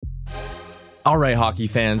All right, hockey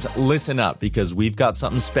fans, listen up because we've got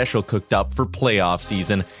something special cooked up for playoff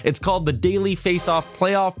season. It's called the Daily Face-Off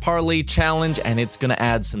Playoff Parlay Challenge, and it's going to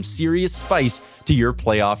add some serious spice to your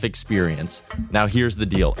playoff experience. Now, here's the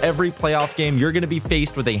deal. Every playoff game, you're going to be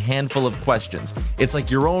faced with a handful of questions. It's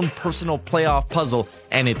like your own personal playoff puzzle,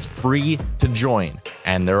 and it's free to join.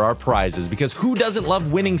 And there are prizes, because who doesn't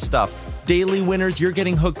love winning stuff? Daily winners, you're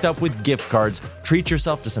getting hooked up with gift cards. Treat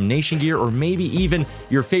yourself to some Nation gear or maybe even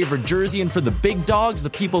your favorite jersey. And for the big dogs, the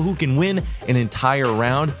people who can win an entire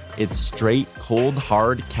round, it's straight, cold,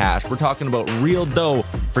 hard cash. We're talking about real dough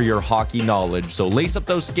for your hockey knowledge. So lace up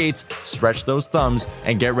those skates, stretch those thumbs,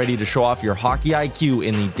 and get ready to show off your hockey IQ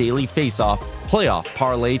in the Daily Face-Off Playoff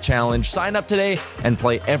Parlay Challenge. Sign up today and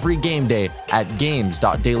play every game day at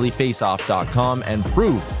games.dailyfaceoff.com and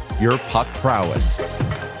prove your puck prowess.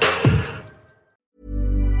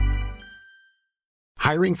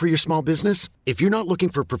 Hiring for your small business? If you're not looking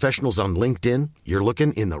for professionals on LinkedIn, you're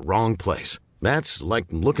looking in the wrong place. That's like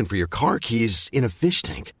looking for your car keys in a fish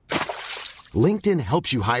tank. LinkedIn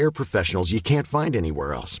helps you hire professionals you can't find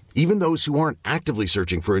anywhere else, even those who aren't actively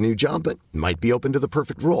searching for a new job but might be open to the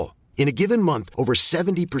perfect role. In a given month, over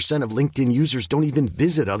 70% of LinkedIn users don't even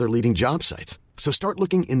visit other leading job sites. So start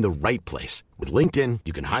looking in the right place. With LinkedIn,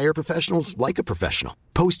 you can hire professionals like a professional.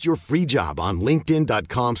 Post your free job on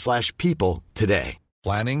linkedin.com/people today.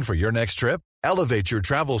 Planning for your next trip? Elevate your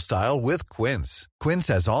travel style with Quince. Quince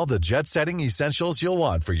has all the jet-setting essentials you'll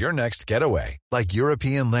want for your next getaway, like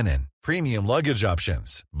European linen, premium luggage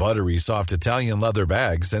options, buttery soft Italian leather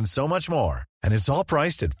bags, and so much more. And it's all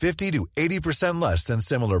priced at 50 to 80% less than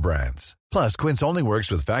similar brands. Plus, Quince only works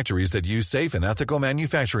with factories that use safe and ethical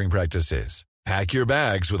manufacturing practices. Pack your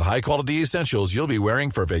bags with high-quality essentials you'll be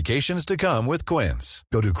wearing for vacations to come with Quince.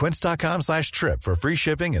 Go to quince.com/trip for free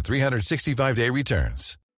shipping and 365-day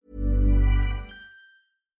returns.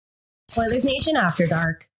 Oilersnation After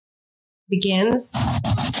Dark begins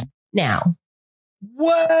now.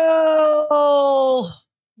 Well,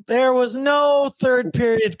 there was no third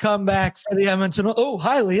period comeback for the Edmonton. Oh,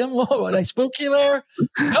 hi, Liam. Whoa, did I spook you there?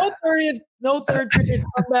 No third period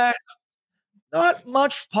comeback. Not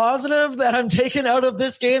much positive that I'm taking out of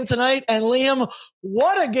this game tonight. And Liam,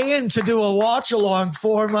 what a game to do a watch along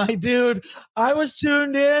for, my dude. I was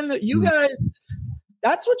tuned in. You guys,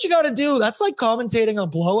 that's what you got to do. That's like commentating a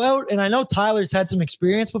blowout. And I know Tyler's had some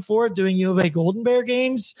experience before doing U of A Golden Bear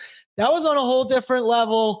games. That was on a whole different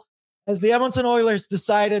level as the Edmonton Oilers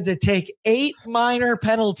decided to take 8 minor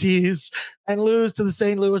penalties and lose to the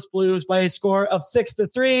St. Louis Blues by a score of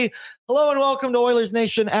 6-3. Hello and welcome to Oilers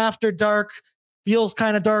Nation After Dark. Feels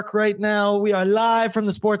kind of dark right now. We are live from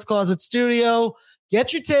the Sports Closet studio.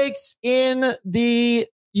 Get your takes in the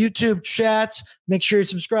YouTube chat. Make sure you're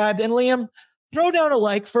subscribed. And Liam, throw down a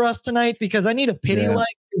like for us tonight because I need a pity like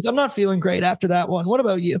because I'm not feeling great after that one. What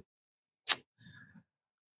about you?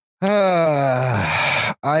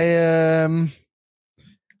 I am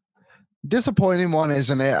disappointing one,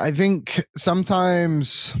 isn't it? I think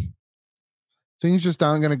sometimes things just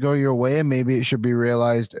aren't going to go your way, and maybe it should be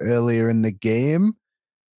realized earlier in the game.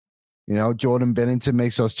 You know, Jordan Binnington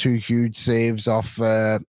makes those 2 huge saves off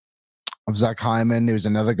of Zach Hyman. There was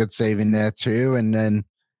another good save in there too, and then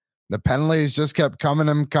the penalties just kept coming.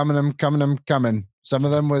 Some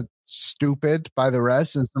of them were stupid by the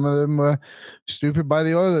refs, and some of them were stupid by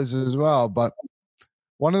the Oilers as well. But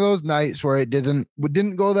one of those nights where it didn't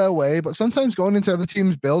go their way. But sometimes going into other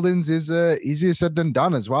teams' buildings is easier said than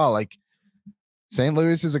done as well. Like, St.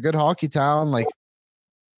 Louis is a good hockey town, like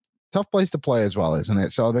tough place to play as well, isn't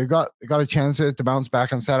it? So they've got a chance to bounce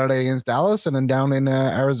back on Saturday against Dallas and then down in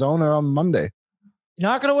Arizona on Monday. You're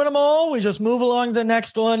not going to win them all. We just move along to the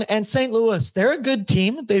next one. And St. Louis, they're a good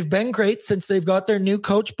team. They've been great since they've got their new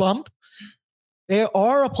coach bump. They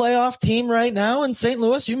are a playoff team right now. And St.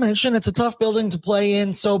 Louis, you mentioned it's a tough building to play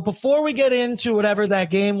in. So before we get into whatever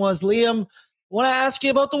that game was, Liam, I want to ask you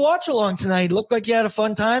about the watch along tonight. It looked like you had a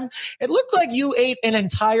fun time. It looked like you ate an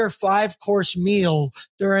entire 5-course meal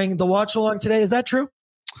during the watch along today. Is that true?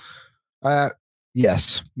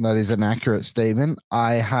 Yes, that is an accurate statement.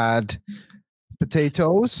 I had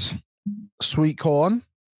potatoes, sweet corn,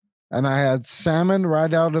 and I had salmon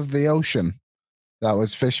right out of the ocean. That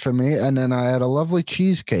was fish for me. And then I had a lovely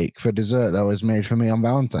cheesecake for dessert that was made for me on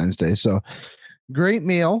Valentine's Day. So great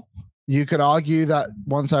meal. You could argue that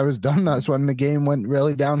once I was done, that's when the game went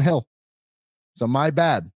really downhill. So my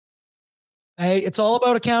bad. Hey, it's all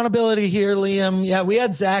about accountability here, Liam. Yeah, we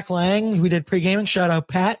had Zach Lang. We did pre-gaming. Shout out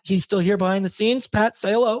Pat. He's still here behind the scenes. Pat,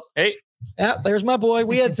 say hello. Hey. Yeah, there's my boy.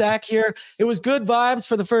 We had Zach here. It was good vibes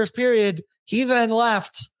for the first period. He then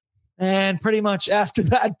left. And pretty much after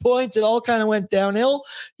that point, it all kind of went downhill.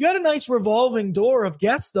 You had a nice revolving door of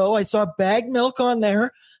guests, though. I saw Bag Milk on there.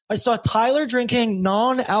 I saw Tyler drinking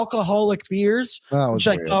non-alcoholic beers, which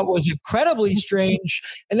I thought was incredibly strange.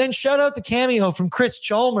 And then shout out the cameo from Chris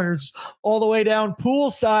Chalmers all the way down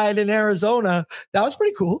poolside in Arizona. That was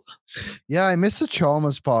pretty cool. Yeah, I missed the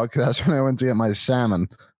Chalmers part because that's when I went to get my salmon.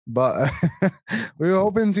 But we were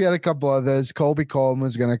hoping to get a couple others. Colby Coleman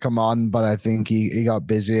was going to come on, but I think he got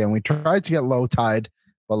busy. And we tried to get Low Tide,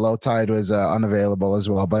 but Low Tide was unavailable as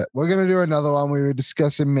well. But we're going to do another one. We were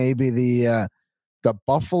discussing maybe the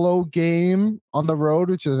Buffalo game on the road,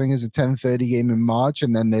 which I think is a 10:30 game in March.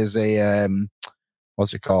 And then there's a,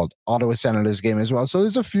 what's it called? Ottawa Senators game as well. So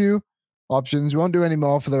there's a few options. We won't do any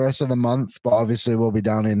more for the rest of the month, but obviously we'll be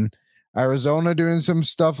down in Arizona doing some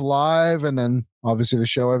stuff live, and then obviously the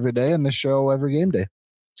show every day and the show every game day.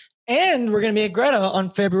 And we're going to be at Greta on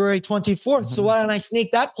February 24th. So why don't I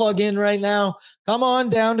sneak that plug in right now? Come on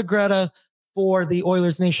down to Greta for the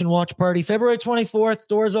Oilers Nation watch party. February 24th,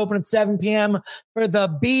 doors open at 7 p.m. for the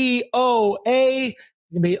BOA. There's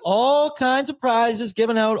going to be all kinds of prizes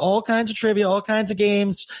given out, all kinds of trivia, all kinds of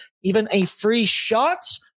games, even a free shot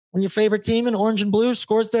when your favorite team in orange and blue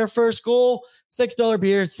scores their first goal. $6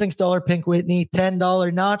 beers, $6 Pink Whitney, $10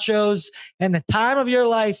 nachos, and the time of your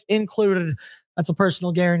life included. That's a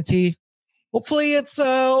personal guarantee. Hopefully it's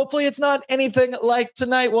not anything like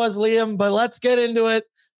tonight was, Liam, but let's get into it.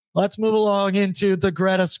 Let's move along into the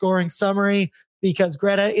Greta scoring summary, because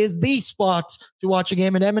Greta is the spot to watch a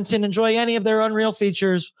game in Edmonton. Enjoy any of their unreal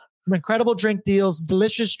features, from incredible drink deals,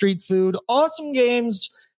 delicious street food, awesome games,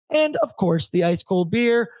 and of course the ice cold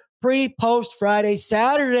beer. Pre, post, Friday,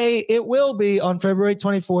 Saturday, it will be on February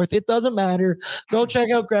 24th. It doesn't matter. Go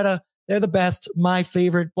check out Greta. They're the best, my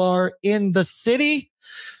favorite bar in the city.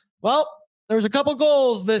 Well, there was a couple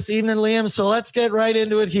goals this evening, Liam, so let's get right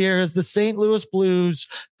into it here as the St. Louis Blues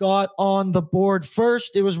got on the board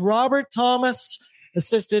first. It was Robert Thomas,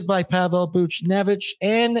 assisted by Pavel Buchnevich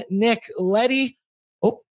and Nick Leddy.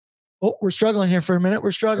 Oh, we're struggling here for a minute.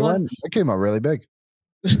 We're struggling. That came out really big.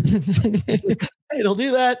 It'll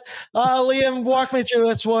do that. Liam, walk me through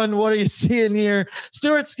this one. What are you seeing here?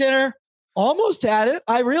 Stuart Skinner almost had it.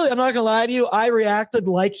 I'm not going to lie to you. I reacted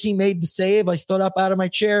like he made the save. I stood up out of my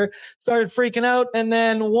chair, started freaking out. And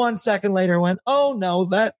then 1 second later went, oh no,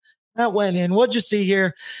 that went in. What'd you see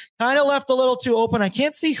here? Kind of left a little too open. I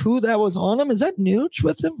can't see who that was on him. Is that Nuge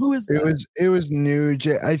with him? Who is that? It was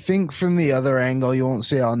Nuge. I think from the other angle, you won't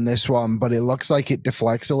see it on this one, but it looks like it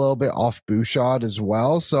deflects a little bit off Bouchard as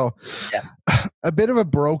well. So a bit of a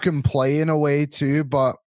broken play in a way too,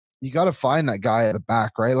 but you got to find that guy at the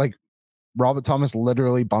back, right? Like Robert Thomas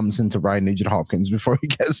literally bumps into Ryan Nugent-Hopkins before he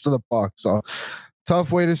gets to the puck. So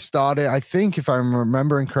tough way to start it. I think if I'm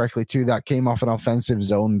remembering correctly too, that came off an offensive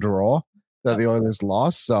zone draw that the Oilers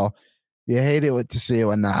lost. So you hate it to see it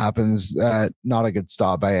when that happens. Not a good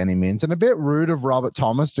start by any means. And a bit rude of Robert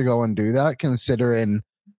Thomas to go and do that, considering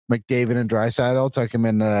McDavid and Draisaitl took him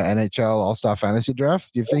in the NHL All-Star Fantasy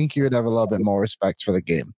Draft. You think you would have a little bit more respect for the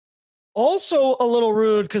game? Also a little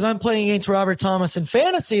rude because I'm playing against Robert Thomas in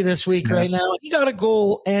fantasy this week right now. He got a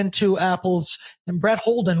goal and 2 apples, and Brett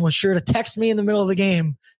Holden was sure to text me in the middle of the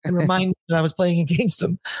game and remind me that I was playing against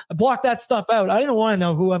him. I blocked that stuff out. I didn't want to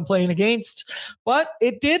know who I'm playing against, but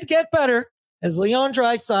it did get better as Leon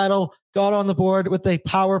Draisaitl got on the board with a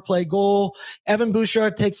power play goal. Evan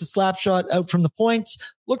Bouchard takes a slap shot out from the point.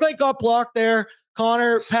 Looked like got blocked there.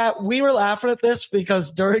 Connor, Pat, we were laughing at this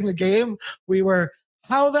because during the game we were,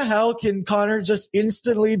 how the hell can Connor just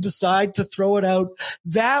instantly decide to throw it out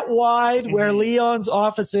that wide where Leon's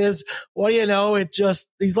office is? What do you know?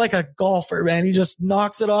 He's like a golfer, man. He just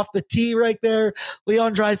knocks it off the tee right there.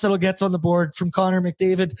 Leon Draisaitl gets on the board from Connor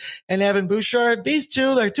McDavid and Evan Bouchard. These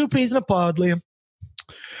two, they're 2 peas in a pod, Liam.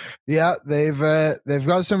 Yeah, they've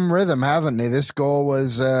got some rhythm, haven't they? This goal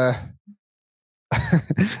was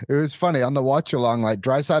it was funny on the watch along. Like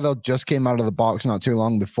Draisaitl just came out of the box not too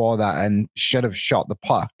long before that and should have shot the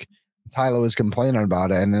puck. Tyler was complaining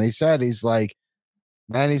about it, and then he's like,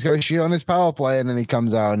 man, he's got to shoot on his power play, and then he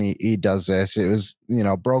comes out and he does this. It was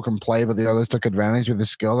broken play, but the others took advantage with the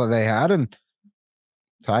skill that they had and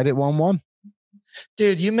tied it 1-1.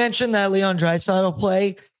 Dude, you mentioned that Leon Draisaitl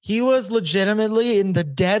play. He was legitimately in the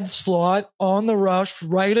dead slot on the rush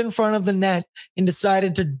right in front of the net and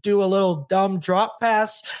decided to do a little dumb drop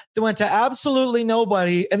pass that went to absolutely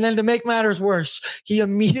nobody. And then to make matters worse, he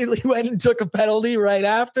immediately went and took a penalty right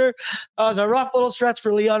after. It was a rough little stretch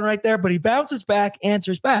for Leon right there, but he bounces back,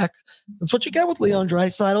 answers back. That's what you get with Leon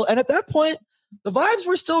Draisaitl. And at that point, the vibes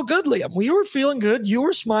were still good, Liam. We were feeling good. You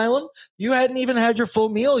were smiling. You hadn't even had your full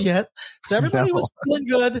meal yet. So everybody was feeling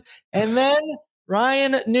good. And then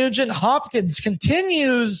Ryan Nugent-Hopkins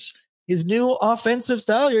continues his new offensive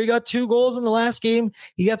style. He got 2 goals in the last game.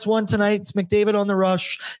 He gets one tonight. It's McDavid on the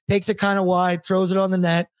rush, takes it kind of wide, throws it on the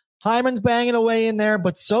net. Hyman's banging away in there,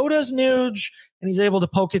 but so does Nuge, and he's able to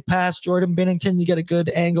poke it past Jordan Binnington. You get a good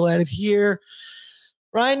angle at it here.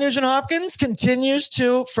 Ryan Nugent-Hopkins continues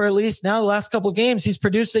to, for at least now the last couple of games, he's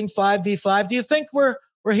producing 5v5. Do you think we're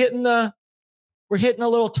hitting a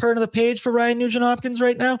little turn of the page for Ryan Nugent-Hopkins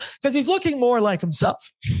right now? Because he's looking more like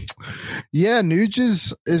himself. Yeah,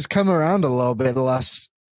 Nuge is come around a little bit the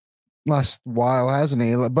last while, hasn't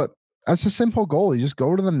he? But that's a simple goal. You just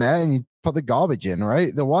go to the net and you put the garbage in,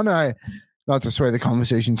 right? The one not to sway the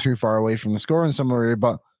conversation too far away from the scoring summary,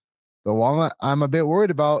 but the one I'm a bit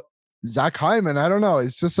worried about, Zach Hyman. I don't know.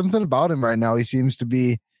 It's just something about him right now. He seems to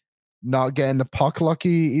be not getting the puck luck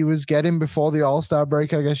he was getting before the All-Star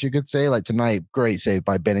break, I guess you could say. Like tonight, great save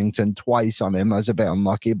by Binnington twice on him. That's a bit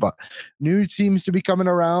unlucky, but Nuge seems to be coming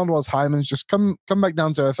around, whilst Hyman's just come back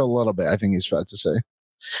down to earth a little bit, I think it's fair to say.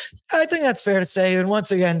 I think that's fair to say. And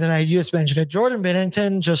once again, tonight, you just mentioned it, Jordan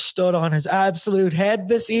Binnington just stood on his absolute head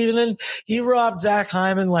this evening. He robbed Zach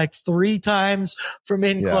Hyman like 3 times from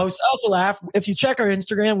in close. I also laugh. If you check our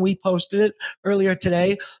Instagram, we posted it earlier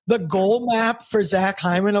today. The goal map for Zach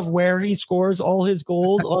Hyman of where he scores all his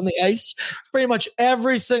goals on the ice. It's pretty much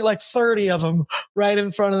every single, like 30 of them right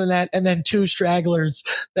in front of the net, and then 2 stragglers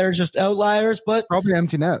that are just outliers. But probably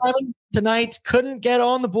empty nets. Hyman tonight couldn't get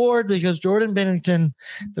on the board because Jordan Binnington,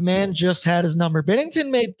 the man, just had his number. Binnington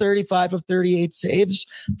made 35 of 38 saves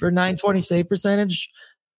for a .920 save percentage.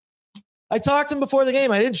 I talked to him before the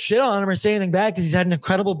game. I didn't shit on him or say anything bad because he's had an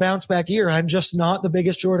incredible bounce back year. I'm just not the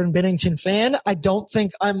biggest Jordan Binnington fan. I don't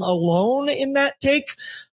think I'm alone in that take.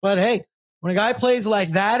 But hey, when a guy plays like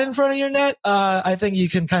that in front of your net, I think you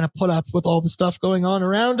can kind of put up with all the stuff going on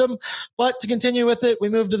around him. But to continue with it, we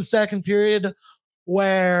move to the second period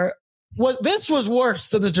where this was worse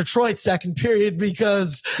than the Detroit second period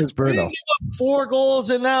because we didn't give up 4 goals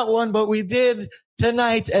in that one, but we did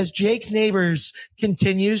tonight as Jake Neighbors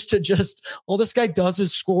continues to just, all this guy does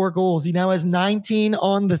is score goals. He now has 19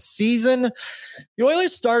 on the season. The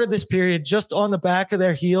Oilers started this period just on the back of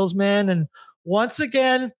their heels, man. And once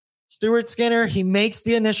again, Stuart Skinner, he makes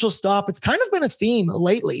the initial stop. It's kind of been a theme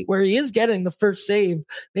lately where he is getting the first save,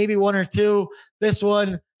 maybe 1 or 2. This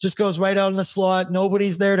one just goes right out in the slot.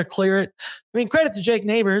 Nobody's there to clear it. I mean, credit to Jake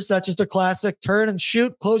Neighbors. That's just a classic turn and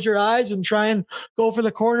shoot, close your eyes and try and go for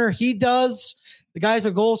the corner. He does. The guy's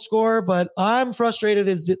a goal scorer, but I'm frustrated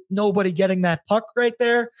is nobody getting that puck right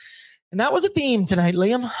there. And that was a theme tonight,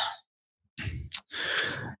 Liam.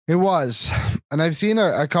 It was. And I've seen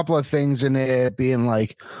a couple of things in it being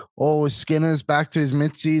like, oh, Skinner's back to his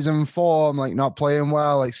mid-season form, like not playing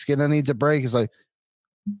well, like Skinner needs a break. It's like,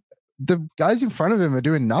 the guys in front of him are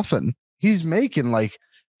doing nothing. He's making like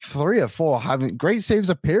 3 or 4, having great saves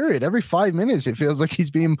a period. Every 5 minutes, it feels like he's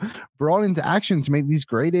being brought into action to make these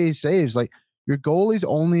great A saves. Like, your goalie's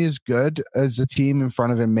only as good as the team in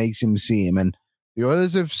front of him makes him seem. And the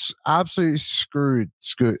Oilers have absolutely screwed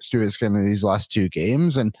Stuart Skinner these last 2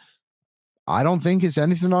 games. And I don't think it's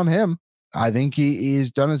anything on him. I think he's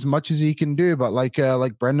done as much as he can do. But like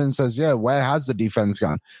Brendan says, yeah, where has the defense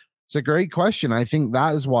gone? It's a great question. I think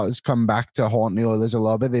that is what has come back to haunt the Oilers a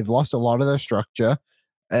little bit. They've lost a lot of their structure,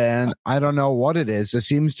 and I don't know what it is. There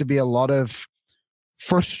seems to be a lot of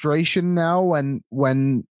frustration now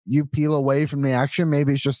when you peel away from the action.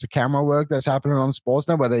 Maybe it's just the camera work that's happening on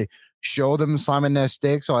Sportsnet where they show them slamming their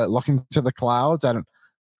sticks or like looking to the clouds. I don't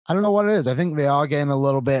know what it is. I think they are getting a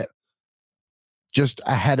little bit just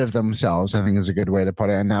ahead of themselves, I think is a good way to put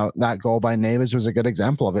it. And now that goal by Neighbors was a good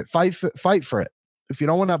example of it. Fight for it. If you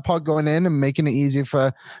don't want that puck going in and making it easy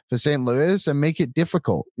for St. Louis, and make it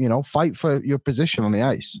difficult, fight for your position on the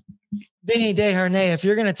ice. Vinny Desharnais, if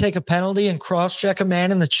you're going to take a penalty and cross-check a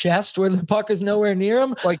man in the chest where the puck is nowhere near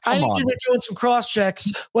him, I need you to be doing some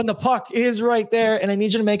cross-checks when the puck is right there, and I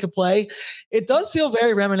need you to make a play. It does feel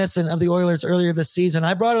very reminiscent of the Oilers earlier this season.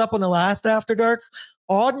 I brought it up on the last After Dark.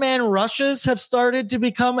 Odd man rushes have started to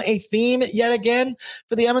become a theme yet again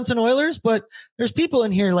for the Edmonton Oilers, but there's people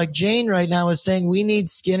in here like Jane right now is saying we need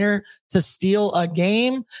Skinner to steal a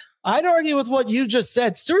game. I'd argue with what you just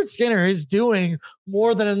said. Stuart Skinner is doing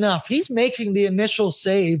more than enough. He's making the initial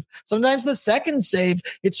save, sometimes the second save.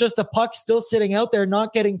 It's just the puck still sitting out there,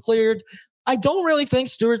 not getting cleared. I don't really think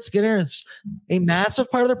Stuart Skinner is a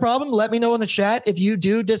massive part of the problem. Let me know in the chat if you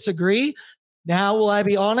do disagree. Now, will I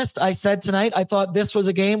be honest? I said tonight, I thought this was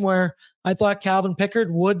a game where I thought Calvin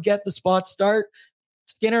Pickard would get the spot start.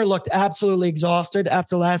 Skinner looked absolutely exhausted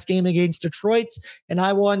after last game against Detroit, and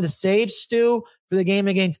I wanted to save Stu for the game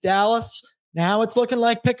against Dallas. Now it's looking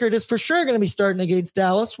like Pickard is for sure going to be starting against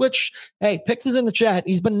Dallas, which, hey, Pix is in the chat.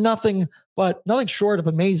 He's been nothing short of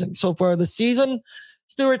amazing so far this season.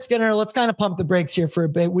 Stuart Skinner, let's kind of pump the brakes here for a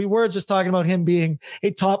bit. We were just talking about him being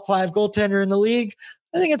a top 5 goaltender in the league.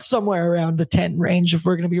 I think it's somewhere around the 10 range if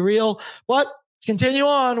we're going to be real. But let's continue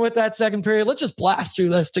on with that second period. Let's just blast through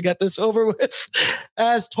this to get this over with.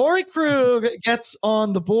 As Torrey Krug gets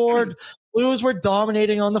on the board, Blues were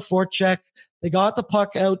dominating on the forecheck. They got the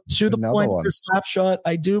puck out to the point for a slap shot,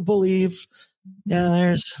 I do believe.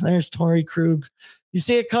 Yeah, there's Torrey Krug. You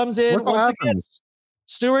see it comes in once again.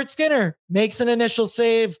 Stuart Skinner makes an initial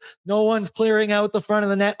save. No one's clearing out the front of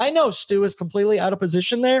the net. I know Stu is completely out of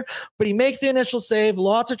position there, but he makes the initial save.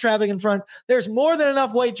 Lots of traffic in front. There's more than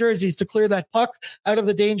enough white jerseys to clear that puck out of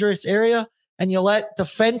the dangerous area. And you let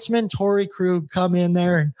defenseman Torrey Krug come in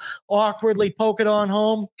there and awkwardly poke it on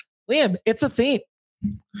home. Liam, it's a theme.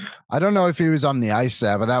 I don't know if he was on the ice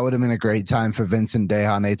there, but that would have been a great time for Vincent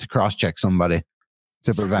Desharnais to cross-check somebody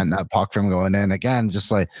to prevent that puck from going in. Again,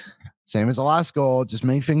 just like same as the last goal, just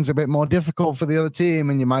make things a bit more difficult for the other team,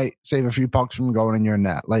 and you might save a few pucks from going in your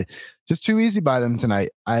net. Like, just too easy by them tonight.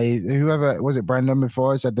 Whoever was it, Brendan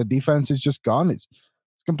before, said the defense is just gone. It's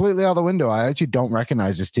completely out the window. I actually don't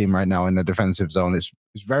recognize this team right now in the defensive zone. It's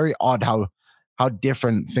very odd how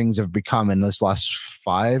different things have become in this last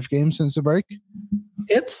 5 games since the break.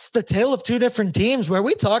 It's the tale of two different teams where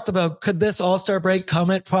we talked about, could this All-Star break come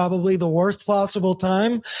at probably the worst possible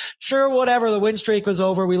time? Sure, whatever, the win streak was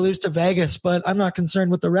over, we lose to Vegas, but I'm not concerned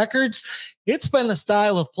with the record. It's been the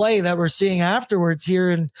style of play that we're seeing afterwards here.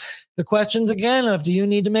 And the questions again of, do you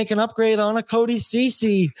need to make an upgrade on a Cody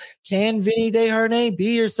Ceci? Can Vinny Desharnais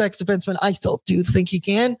be your sex defenseman? I still do think he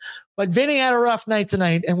can, but Vinny had a rough night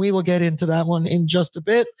tonight, and we will get into that one in just a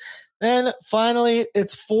bit. And finally,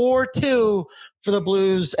 it's 4-2 for the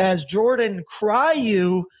Blues as Jordan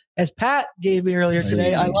Cryu, as Pat gave me earlier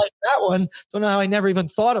today. I like that one. Don't know how I never even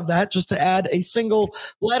thought of that, just to add a single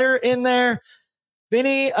letter in there.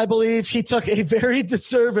 Vinny, I believe he took a very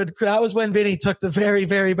deserved. That was when Vinny took the very,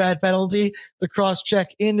 very bad penalty, the cross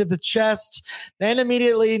check into the chest. Then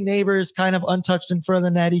immediately Neighbors kind of untouched in front of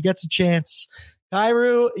the net. He gets a chance.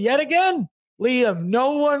 Kyrou, yet again, Liam,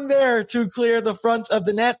 no one there to clear the front of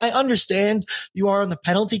the net. I understand you are on the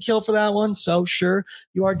penalty kill for that one. So sure,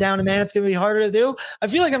 you are down a man. It's going to be harder to do. I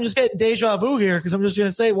feel like I'm just getting deja vu here because I'm just going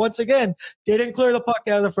to say once again, didn't clear the puck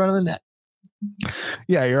out of the front of the net.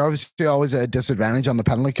 Yeah, you're obviously always at a disadvantage on the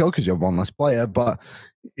penalty kill because you have one less player, but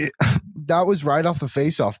that was right off the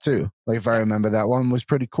face-off too. Like if I remember, that one was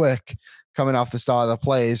pretty quick coming off the start of the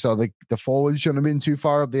play. So the forward shouldn't have been too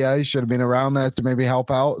far up the ice, should have been around there to maybe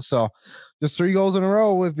help out. So just 3 goals in a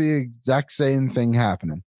row with the exact same thing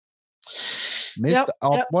happening.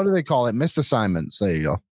 What do they call it? Missed assignments. There you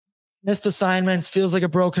go. Missed assignments feels like a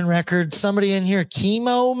broken record. Somebody in here,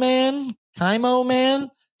 Kimo Man,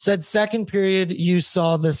 said second period you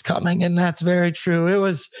saw this coming, and that's very true.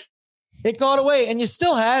 It got away, and you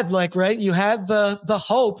still had you had the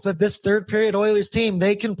hope that this third period Oilers team,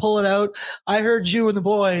 they can pull it out. I heard you and the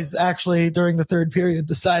boys actually during the third period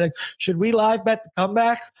deciding, should we live bet the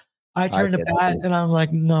comeback? I turned to Pat and I'm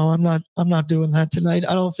like, no, I'm not doing that tonight.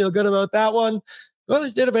 I don't feel good about that one. The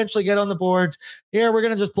Oilers did eventually get on the board. Here, we're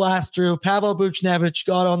going to just blast through. Pavel Buchnevich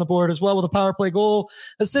got on the board as well with a power play goal,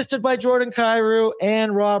 assisted by Jordan Kyrou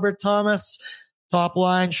and Robert Thomas. Top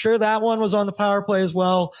line. Sure, that one was on the power play as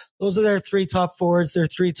well. Those are their 3 top forwards, their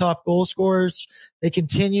 3 top goal scorers. They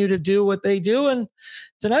continue to do what they do. And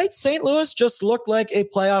tonight, St. Louis just looked like a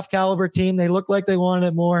playoff caliber team. They looked like they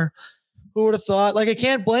wanted more. Who would have thought? I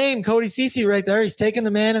can't blame Cody Ceci right there. He's taking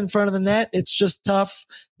the man in front of the net. It's just tough.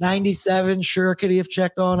 97. Sure, could he have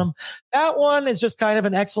checked on him? That one is just kind of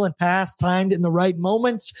an excellent pass, timed in the right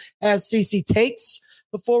moment as Ceci takes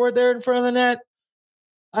the forward there in front of the net.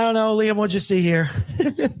 I don't know, Liam, what'd you see here?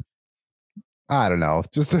 I don't know.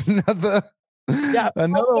 Just another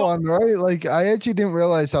one, right? I actually didn't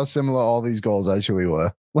realize how similar all these goals actually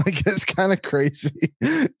were. It's kind of crazy.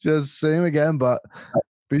 Just same again, but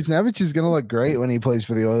Buchnevich is going to look great when he plays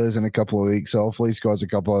for the Oilers in a couple of weeks. So hopefully he scores a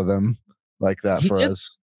couple of them like that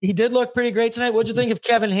us. He did look pretty great tonight. What'd you think of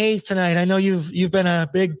Kevin Hayes tonight? I know you've been a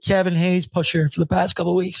big Kevin Hayes pusher for the past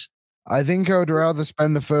couple of weeks. I think I would rather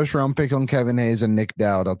spend the first round pick on Kevin Hayes than Nick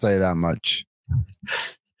Dowd. I'll tell you that much.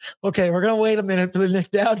 Okay, we're going to wait a minute for the Nick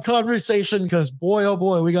Dowd conversation because boy, oh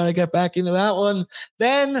boy, we got to get back into that one.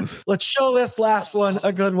 Then let's show this last one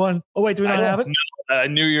a good one. Oh, wait, do we not have it? No, I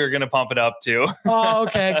knew you were going to pump it up too. Oh,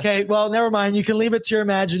 okay. Well, never mind. You can leave it to your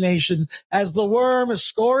imagination as the worm,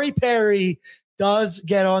 Scory Perry, does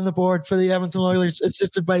get on the board for the Edmonton Oilers,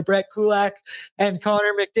 assisted by Brett Kulak and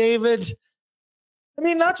Connor McDavid. I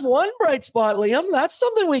mean, that's one bright spot, Liam. That's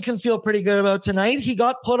something we can feel pretty good about tonight. He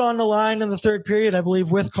got put on the line in the third period, I believe,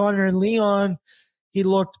 with Connor and Leon. He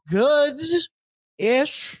looked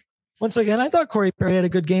good-ish. Once again, I thought Corey Perry had a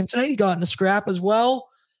good game tonight. He got in a scrap as well.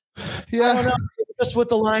 Yeah. I don't know. Just with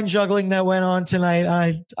the line juggling that went on tonight,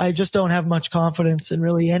 I just don't have much confidence in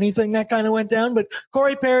really anything that kind of went down. But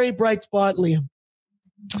Corey Perry, bright spot, Liam.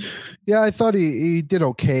 Yeah, I thought he did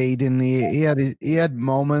okay, didn't he? He had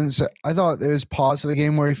moments. I thought there was parts of the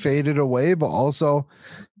game where he faded away, but also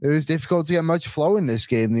it was difficult to get much flow in this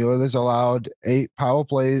game. The Oilers allowed 8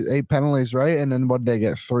 penalties, right? And then what did they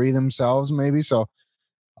get? 3 themselves, maybe. So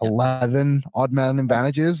 11 odd man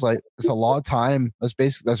advantages. Like, it's a lot of time.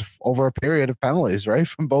 That's over a period of penalties, right?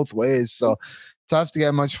 From both ways. So tough to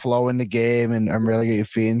get much flow in the game and really get your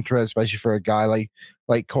feet into it, especially for a guy like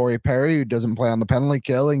Corey Perry, who doesn't play on the penalty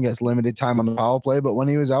kill and gets limited time on the power play. But when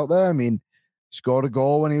he was out there, I mean, scored a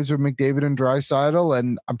goal when he was with McDavid and Draisaitl,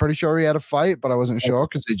 and I'm pretty sure he had a fight, but I wasn't sure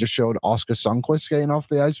because they just showed Oscar Sundqvist skating off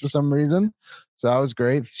the ice for some reason. So that was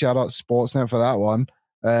great. Shout out Sportsnet for that one.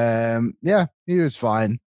 Yeah, he was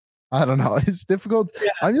fine. I don't know. It's difficult.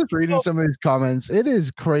 Yeah. I'm just reading some of these comments. It is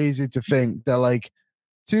crazy to think that, like,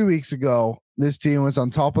 2 weeks ago, this team was on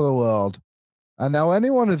top of the world. And now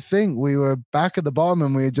anyone would think we were back at the bottom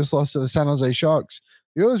and we had just lost to the San Jose Sharks.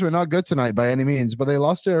 The Oilers were not good tonight by any means, but they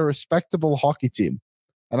lost to a respectable hockey team.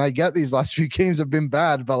 And I get these last few games have been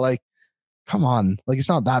bad, but, like, come on. Like, it's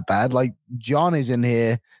not that bad. Like, John is in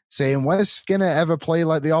here saying, when has Skinner ever played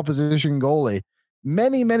like the opposition goalie?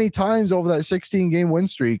 Many, many times over that 16-game win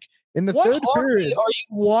streak. In the third period, are you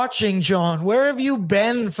watching, John? Where have you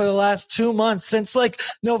been for the last 2 months? Since like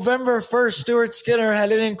November 1st, Stuart Skinner had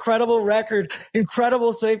an incredible record,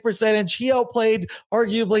 incredible save percentage. He outplayed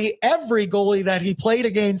arguably every goalie that he played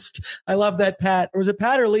against. I love that Pat. Or was it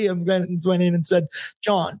Pat or Liam went in and said,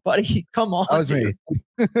 John, buddy, come on. That was me.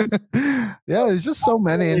 Yeah, there's just so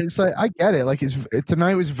many. And it's like, I get it. Like,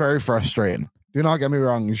 tonight was very frustrating. Do not get me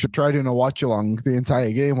wrong. You should try doing a watch along the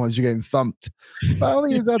entire game once you're getting thumped. But I don't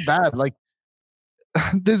think it was that bad. Like,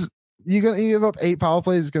 you're gonna give up 8 power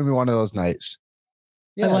plays. It's gonna be one of those nights.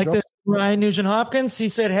 Yeah, I like this. Ryan Nugent Hopkins. He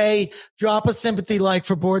said, "Hey, drop a sympathy like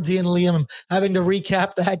for Boardsy and Liam having to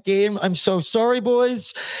recap that game. I'm so sorry,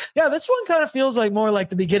 boys." Yeah, this one kind of feels like more like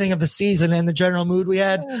the beginning of the season and the general mood we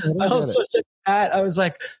had. I also said that I was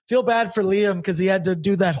like, feel bad for Liam because he had to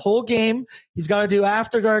do that whole game. He's got to do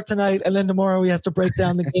After Dark tonight, and then tomorrow he has to break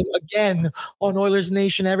down the game again on Oilers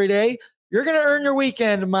Nation every day. You're going to earn your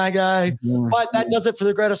weekend, my guy. But that does it for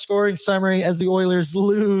the Greta scoring summary as the Oilers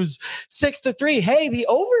lose 6-3. Hey, the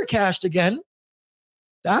over cashed again.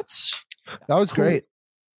 That was cool. Great.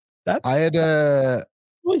 I had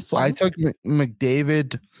really fun. I took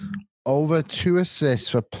McDavid over 2 assists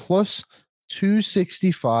for plus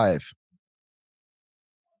 265.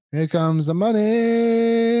 Here comes the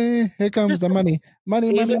money. Here comes the money.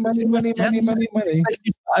 Money.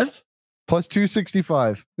 65? Plus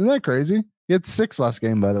 265. Isn't that crazy? He had 6 last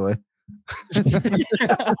game, by the way. Just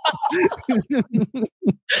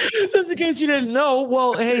in case you didn't know,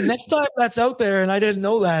 well, hey, next time that's out there and I didn't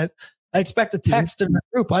know that, I expect a text in the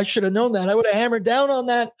group. I should have known that. I would have hammered down on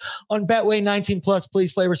that on Betway 19+.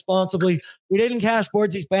 Please play responsibly. We didn't cash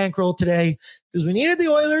Boardsy's bankroll today because we needed the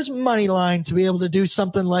Oilers money line to be able to do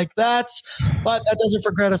something like that. But that does it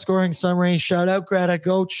for Greta scoring summary. Shout out Greta.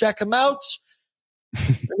 Go check him out.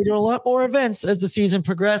 We're doing a lot more events as the season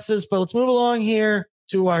progresses, but let's move along here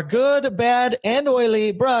to our good, bad, and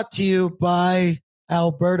oily, brought to you by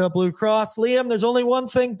Alberta Blue Cross. Liam, there's only one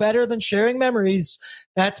thing better than sharing memories.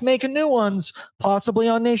 That's making new ones, possibly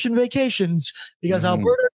on nation vacations, because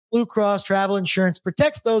Alberta Blue Cross travel insurance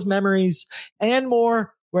protects those memories and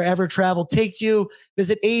more wherever travel takes you.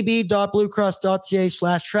 Visit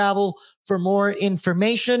ab.bluecross.ca/travel for more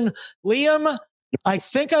information. Liam, I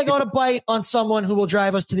think I got a bite on someone who will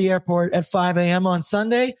drive us to the airport at 5 a.m. on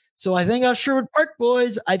Sunday. So I think us Sherwood Park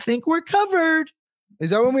boys, I think we're covered. Is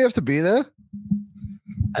that when we have to be there?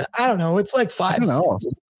 I don't know. It's like 5. We'll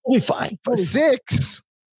be fine. 6.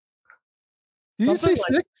 Did you say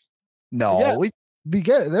 6? No, yeah. we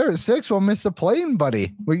get there at 6. We'll miss the plane,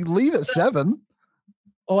 buddy. We leave at 7.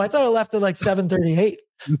 Oh, I thought I left at like 7:38.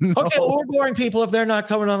 No. Okay, well, we're boring people if they're not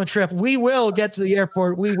coming on the trip. We will get to the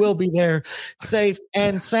airport. We will be there safe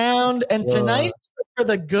and sound. And tonight, for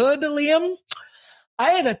the good, Liam,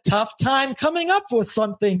 I had a tough time coming up with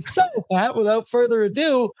something. So, Pat, without further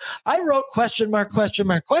ado, I wrote ?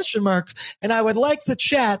 And I would like the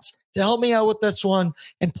chat to help me out with this one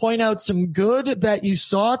and point out some good that you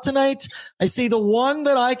saw tonight. I see the one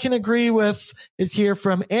that I can agree with is here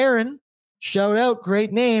from Aaron. Shout out,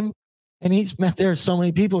 great name. And he's met, there's so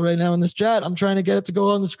many people right now in this chat. I'm trying to get it to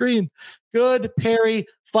go on the screen. Good, Perry,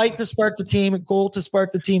 fight to spark the team, goal to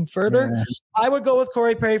spark the team further. Yeah. I would go with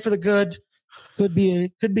Corey Perry for the good. Could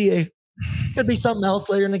be something else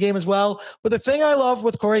later in the game as well. But the thing I love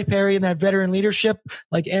with Corey Perry and that veteran leadership,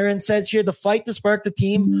 like Aaron says here, the fight to spark the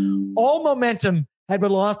team, all momentum had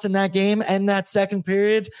been lost in that game and that second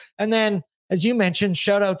period. And then, as you mentioned,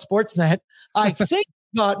 shout out Sportsnet. I think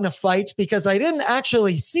got in a fight because I didn't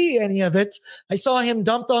actually see any of it. I saw him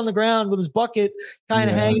dumped on the ground with his bucket kind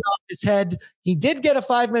of hanging off his head. He did get a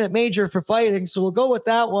 5-minute major for fighting, so we'll go with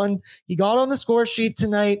that one. He got on the score sheet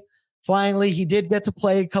tonight. Finally, he did get to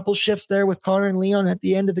play a couple shifts there with Connor and Leon at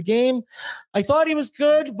the end of the game. I thought he was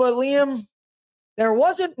good, but Liam, there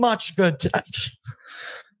wasn't much good tonight.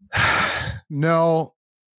 No,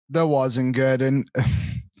 there wasn't good. And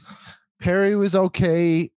Perry was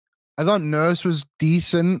okay. I thought Nurse was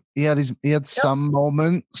decent. He had some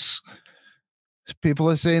moments. People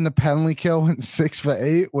are saying the penalty kill went 6 for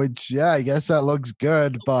 8, which, yeah, I guess that looks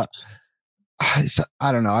good, but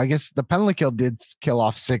I don't know. I guess the penalty kill did kill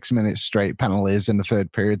off 6 minutes straight penalties in the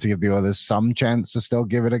third period to give the others some chance to still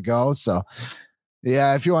give it a go. So,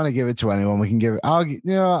 yeah, if you want to give it to anyone, we can give it.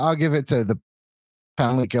 I'll give it to the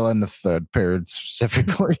penalty kill in the third period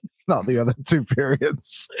specifically, not the other 2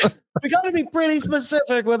 periods. We got to be pretty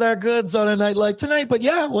specific with our goods on a night like tonight. But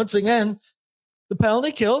yeah, once again, the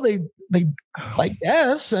penalty kill, they I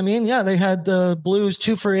guess. I mean, yeah, they had the Blues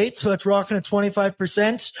 2 for 8, so that's rocking at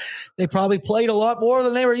 25%. They probably played a lot more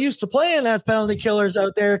than they were used to playing as penalty killers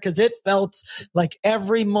out there because it felt like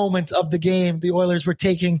every moment of the game, the Oilers were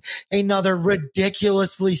taking another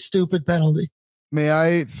ridiculously stupid penalty. May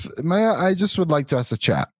I just would like to ask a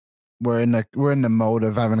chat. We're in the mode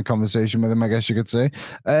of having a conversation with him, I guess you could say.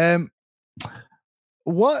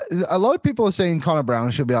 What a lot of people are saying Connor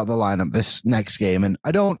Brown should be out of the lineup this next game, and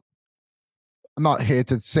I'm not here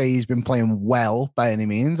to say he's been playing well by any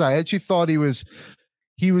means. I actually thought he was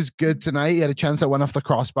good tonight. He had a chance that went off the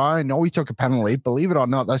crossbar. I know he took a penalty. Believe it or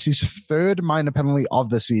not, that's his third minor penalty of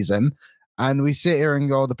the season. And we sit here and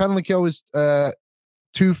go, the penalty kill was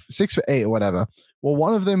 6 for 8 or whatever. Well,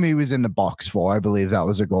 one of them he was in the box for. I believe that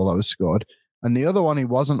was a goal that was scored. And the other one he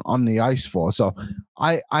wasn't on the ice for. So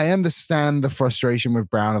I understand the frustration with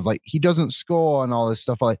Brown of like, he doesn't score and all this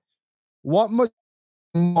stuff. Like, what much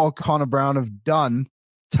more Connor Brown have done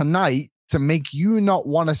tonight to make you not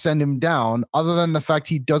want to send him down other than the fact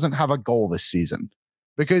he doesn't have a goal this season?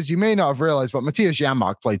 Because you may not have realized, but Matthias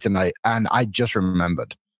Janmark played tonight and I just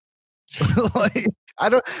remembered. Like,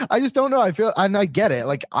 I just don't know. I feel, and I get it.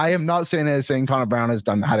 Like, I am not saying Connor Brown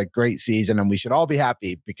had a great season and we should all be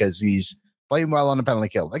happy because he's playing well on the penalty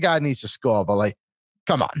kill. The guy needs to score, but like,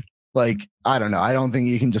 come on. Like, I don't know. I don't think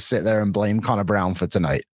you can just sit there and blame Connor Brown for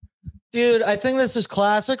tonight. Dude, I think this is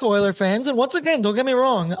classic Oiler fans. And once again, don't get me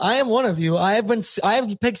wrong. I am one of you. I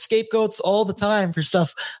have picked scapegoats all the time for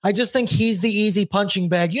stuff. I just think he's the easy punching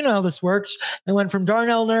bag. You know how this works. And went from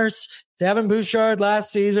Darnell Nurse to Evan Bouchard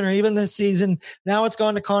last season or even this season. Now it's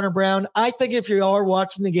gone to Connor Brown. I think if you are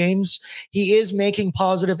watching the games, he is making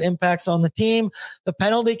positive impacts on the team. The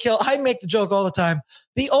penalty kill, I make the joke all the time.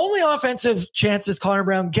 The only offensive chances Connor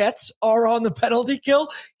Brown gets are on the penalty kill.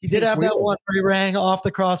 He did have that one where he rang off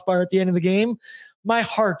the crossbar at the end of the game. My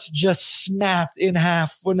heart just snapped in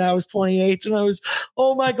half when I was 28. And I was,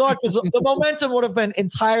 oh my God, because the momentum would have been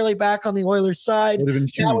entirely back on the Oilers side. That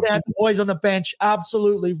would have had the boys on the bench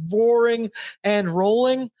absolutely roaring and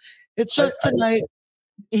rolling. It's just tonight,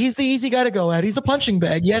 he's the easy guy to go at. He's a punching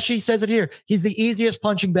bag. Yes, she says it here. He's the easiest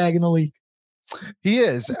punching bag in the league. He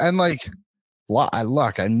is. And like,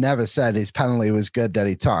 look, I never said his penalty was good that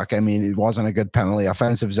he took. I mean, it wasn't a good penalty.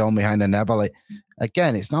 Offensive zone behind the net. But like,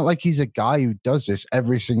 again, it's not like he's a guy who does this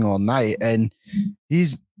every single night. And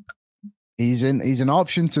he's an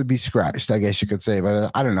option to be scratched, I guess you could say. But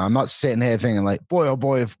I don't know. I'm not sitting here thinking like, boy, oh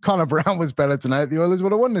boy, if Connor Brown was better tonight, the Oilers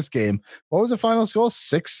would have won this game. What was the final score?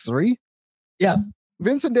 6-3? Yeah.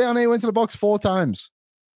 Vincent Deonay went to the box 4 times.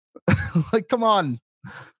 Like, come on.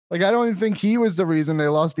 Like, I don't even think he was the reason they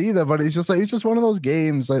lost either, but it's just one of those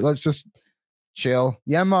games. Like, let's just chill.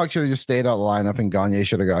 Yeah, Mark should have just stayed out of the lineup and Gagne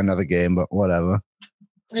should have got another game, but whatever.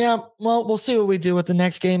 Yeah, well, we'll see what we do with the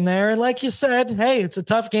next game there. And like you said, hey, it's a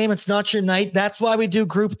tough game. It's not your night. That's why we do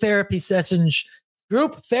group therapy sessions.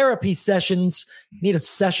 Need a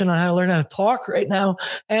session on how to learn how to talk right now.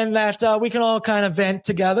 And that we can all kind of vent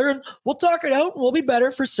together and we'll talk it out. We'll be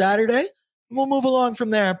better for Saturday. We'll move along from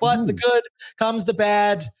there. But the good comes the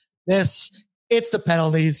bad. This It's the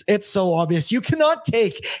penalties. It's so obvious. You cannot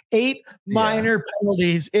take 8 minor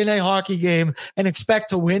penalties in a hockey game and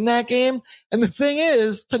expect to win that game. And the thing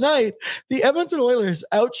is, tonight, the Edmonton Oilers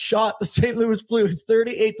outshot the St. Louis Blues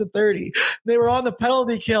 38-30. They were on the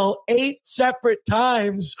penalty kill 8 separate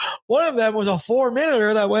times. One of them was a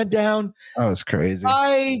 4-minute that went down. That was crazy.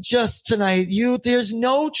 There's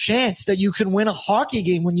no chance that you can win a hockey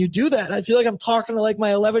game when you do that. I feel like I'm talking to like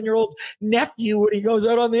my 11-year-old nephew when he goes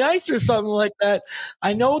out on the ice or something like that.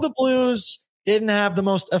 I know the Blues didn't have the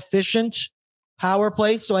most efficient power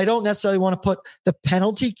play, so I don't necessarily want to put the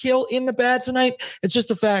penalty kill in the bad tonight. It's just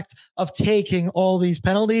the fact of taking all these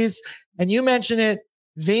penalties. And you mentioned it,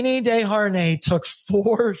 Vinny Desharnais took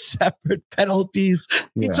 4 separate penalties.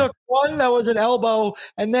 He took one that was an elbow,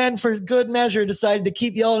 and then for good measure decided to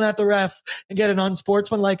keep yelling at the ref and get an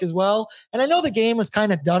unsportsmanlike as well. And I know the game was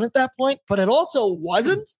kind of done at that point, but it also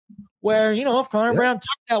wasn't. Where, if Connor Brown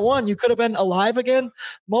took that one, you could have been alive again.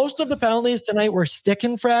 Most of the penalties tonight were stick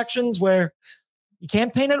infractions where you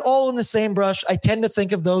can't paint it all in the same brush. I tend to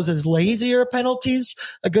think of those as lazier penalties.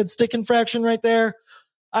 A good stick infraction right there.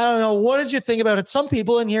 I don't know. What did you think about it? Some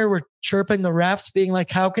people in here were chirping the refs, being like,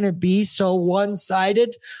 how can it be so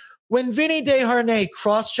one-sided? When Vinny Desharnais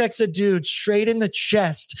cross-checks a dude straight in the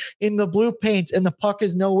chest in the blue paint and the puck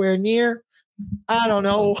is nowhere near, I don't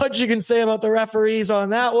know what you can say about the referees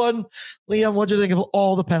on that one. Liam, what do you think of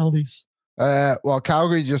all the penalties? Well,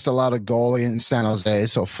 Calgary just allowed a goal against San Jose,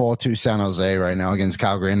 so 4-2 San Jose right now against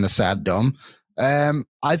Calgary in the Sad Dome.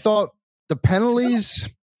 I thought the penalties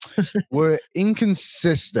were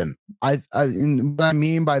inconsistent. What I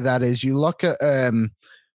mean by that is you look at the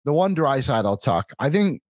one Draisaitl tuck. I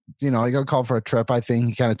think, he got called for a trip. I think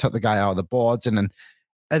he kind of took the guy out of the boards, and then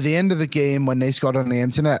at the end of the game, when they scored on the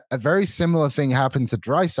internet, a very similar thing happened to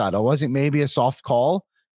Draisaitl. Was it maybe a soft call?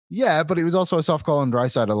 Yeah, but it was also a soft call on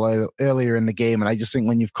Draisaitl earlier in the game. And I just think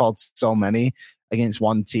when you've called so many against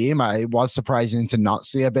one team, it was surprising to not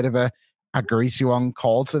see a bit of a greasy one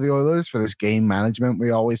called for the Oilers for this game management we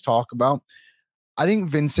always talk about. I think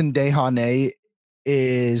Vincent Desharnais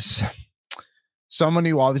is someone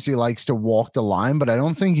who obviously likes to walk the line, but I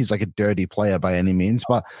don't think he's like a dirty player by any means.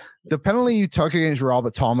 But the penalty you took against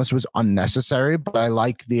Robert Thomas was unnecessary, but I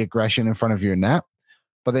like the aggression in front of your net.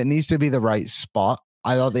 But it needs to be the right spot.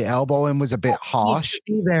 I thought the elbow in was a bit harsh.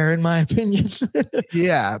 Be there, in my opinion.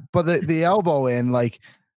 Yeah, but the elbow in,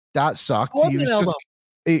 that sucked. It wasn't an elbow.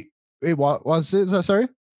 What was it? Is that sorry?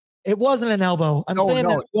 It wasn't an elbow. I'm saying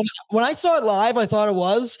that when I saw it live, I thought it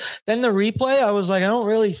was. Then the replay, I was like, I don't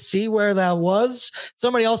really see where that was.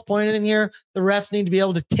 Somebody else pointed in here. The refs need to be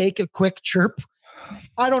able to take a quick chirp.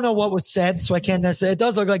 I don't know what was said, so I can't necessarily. It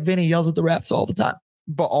does look like Vinny yells at the refs all the time.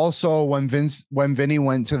 But also when Vinny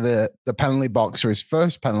went to the penalty box for his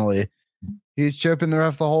first penalty, he was chirping the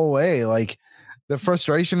ref the whole way. The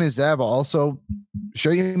frustration is there, but also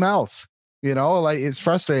shut your mouth. It's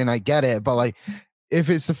frustrating. I get it, but if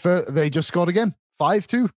it's the first, they just scored again,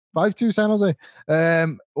 5-2 San Jose.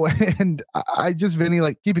 And I just, Vinny,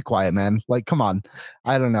 keep it quiet, man. Come on.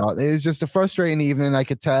 I don't know. It was just a frustrating evening. You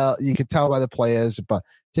could tell by the players, but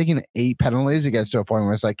taking 8 penalties, it gets to a point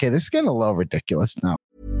where it's like, okay, this is getting a little ridiculous now.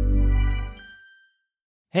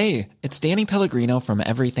 Hey, it's Danny Pellegrino from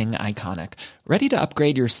Everything Iconic. Ready to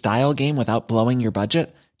upgrade your style game without blowing your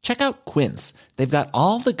budget? Check out Quince. They've got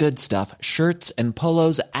all the good stuff, shirts and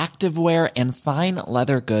polos, activewear, and fine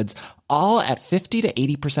leather goods, all at 50 to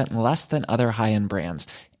 80% less than other high-end brands.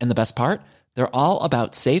 And the best part? They're all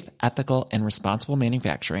about safe, ethical, and responsible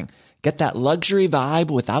manufacturing. Get that luxury vibe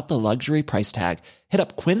without the luxury price tag. Hit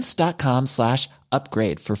up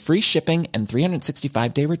quince.com/upgrade for free shipping and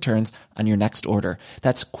 365-day returns on your next order.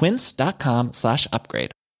 That's quince.com/upgrade.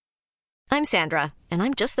 I'm Sandra, and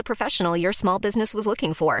I'm just the professional your small business was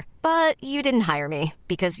looking for. But you didn't hire me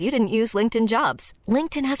because you didn't use LinkedIn Jobs.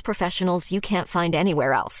 LinkedIn has professionals you can't find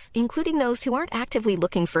anywhere else, including those who aren't actively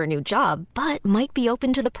looking for a new job, but might be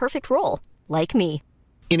open to the perfect role, like me.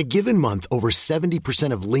 In a given month, over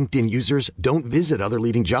 70% of LinkedIn users don't visit other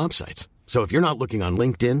leading job sites. So if you're not looking on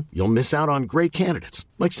LinkedIn, you'll miss out on great candidates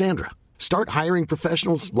like Sandra. Start hiring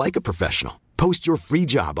professionals like a professional. Post your free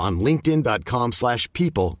job on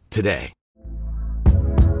linkedin.com/people today.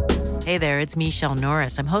 Hey there, it's Michelle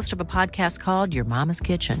Norris. I'm host of a podcast called Your Mama's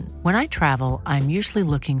Kitchen. When I travel, I'm usually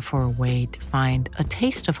looking for a way to find a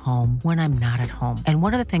taste of home when I'm not at home. And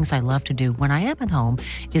one of the things I love to do when I am at home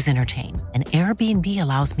is entertain. And Airbnb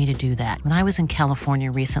allows me to do that. When I was in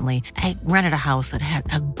California recently, I rented a house that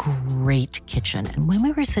had a great kitchen. And when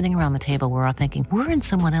we were sitting around the table, we were all thinking, we're in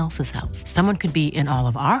someone else's house. Someone could be in all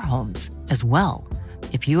of our homes as well.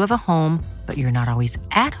 If you have a home, but you're not always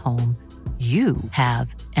at home, you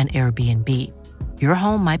have an Airbnb. Your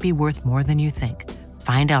home might be worth more than you think.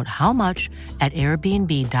 Find out how much at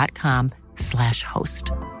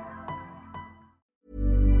airbnb.com/host.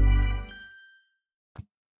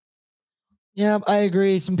 Yeah, I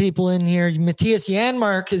agree. Some people in here. Matthias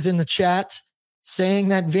Janmark is in the chat saying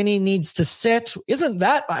that Vinny needs to sit. Isn't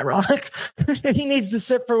that ironic? He needs to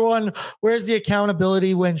sit for one. Where's the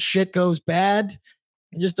accountability when shit goes bad?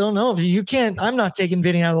 I just don't know. If you can't, I'm not taking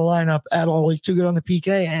Vinny out of the lineup at all. He's too good on the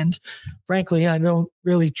PK. And frankly, I don't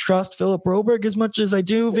really trust Philip Broberg as much as I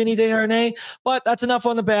do Vinny Desharnais. But that's enough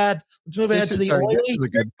on the bad. Let's move ahead to the Oilers. This is a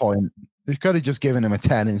good point. You could have just given him a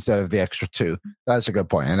 10 instead of the extra 2. That's a good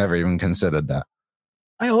point. I never even considered that.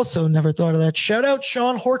 I also never thought of that. Shout out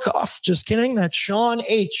Sean Horkoff. Just kidding. That's Sean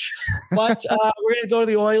H. But we're going to go to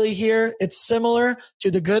the oily here. It's similar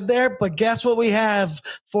to the good there. But guess what we have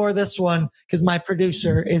for this one? Because my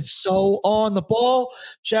producer is so on the ball.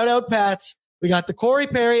 Shout out Pat. We got the Corey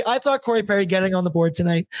Perry. I thought Corey Perry getting on the board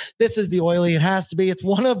tonight. This is the oily. It has to be. It's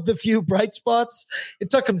one of the few bright spots.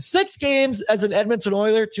 It took him 6 games as an Edmonton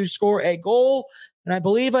Oiler to score a goal. And I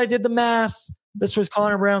believe I did the math. This was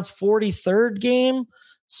Connor Brown's 43rd game.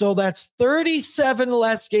 So that's 37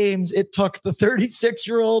 less games it took the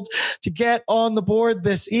 36-year-old to get on the board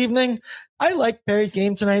this evening. I liked Perry's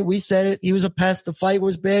game tonight. We said it. He was a pest. The fight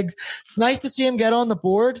was big. It's nice to see him get on the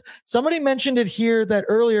board. Somebody mentioned it here that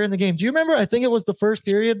earlier in the game. Do you remember? I think it was the first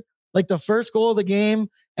period, like the first goal of the game,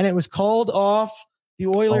 and it was called off. The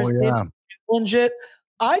Oilers didn't plunge it.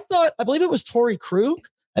 I believe it was Torrey Krug.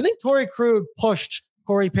 I think Torrey Krug pushed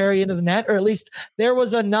Corey Perry into the net, or at least there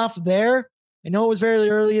was enough there. I know it was very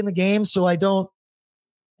early in the game, so I don't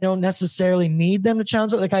necessarily need them to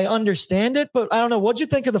challenge it. Like, I understand it, but I don't know. What'd you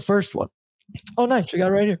think of the first one? Oh, nice. We got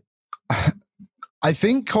it right here. I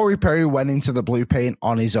think Corey Perry went into the blue paint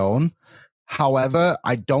on his own. However,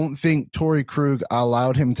 I don't think Torrey Krug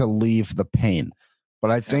allowed him to leave the paint.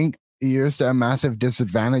 But I think you're at a massive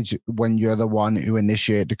disadvantage when you're the one who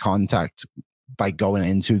initiated the contact by going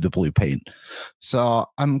into the blue paint. So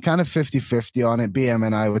I'm kind of 50-50 on it. BM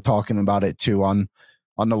and I were talking about it too on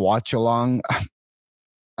the watch along.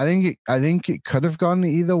 I think it could have gone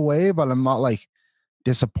either way, but I'm not like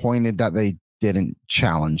disappointed that they didn't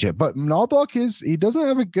challenge it. But Knobloch he doesn't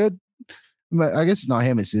have a good, I guess it's not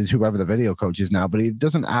him, it's whoever the video coach is now, but he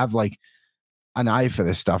doesn't have like an eye for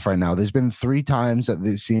this stuff right now. There's been 3 times that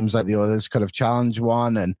it seems like the others could have challenged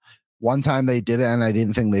one, and one time they did it and I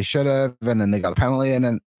didn't think they should have, and then they got a penalty, and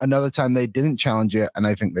then another time they didn't challenge it and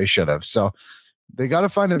I think they should have. So they got to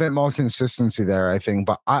find a bit more consistency there, I think.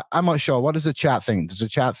 But I'm not sure. What does the chat think? Does the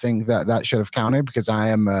chat think that should have counted? Because I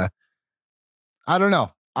am, I don't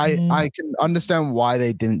know. I can understand why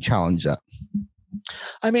they didn't challenge that.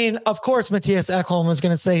 I mean, of course, Matthias Ekholm was going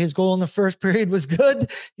to say his goal in the first period was good.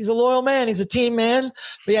 He's a loyal man. He's a team man.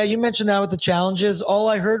 But yeah, you mentioned that with the challenges. All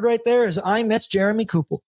I heard right there is I miss Jeremy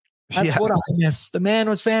Kupel. That's what I miss. The man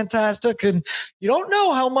was fantastic. And you don't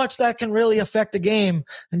know how much that can really affect the game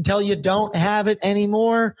until you don't have it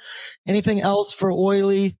anymore. Anything else for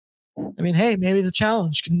Oily? I mean, hey, maybe the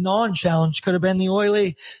non-challenge could have been the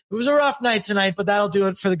Oily. It was a rough night tonight, but that'll do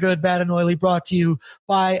it for the good, bad, and Oily, brought to you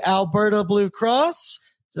by Alberta Blue Cross.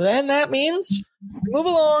 So then that means we move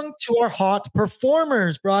along to our hot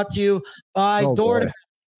performers, brought to you by DoorDash.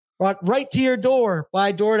 Brought right to your door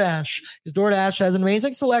by DoorDash, because DoorDash has an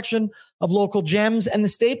amazing selection of local gems and the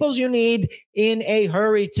staples you need in a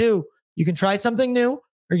hurry too. You can try something new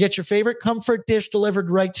or get your favorite comfort dish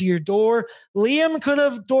delivered right to your door. Liam could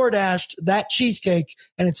have DoorDashed that cheesecake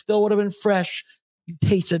and it still would have been fresh. It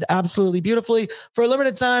tasted absolutely beautifully. For a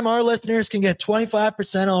limited time, our listeners can get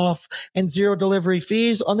 25% off and 0 delivery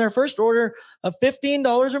fees on their first order of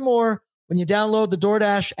 $15 or more when you download the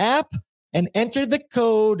DoorDash app and enter the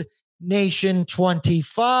code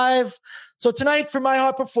NATION25. So tonight for my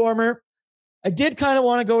hot performer, I did kind of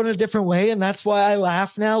want to go in a different way, and that's why I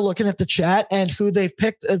laugh now looking at the chat and who they've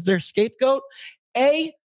picked as their scapegoat.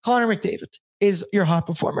 Connor McDavid is your hot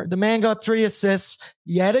performer. The man got 3 assists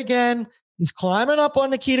yet again. He's climbing up on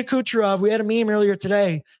Nikita Kucherov. We had a meme earlier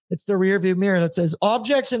today. It's the rear view mirror that says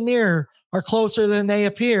objects in mirror are closer than they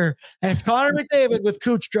appear. And it's Connor McDavid with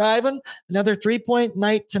Cooch driving. Another 3-point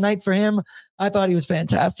night tonight for him. I thought he was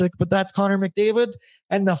fantastic, but that's Connor McDavid.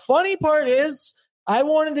 And the funny part is I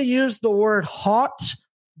wanted to use the word hot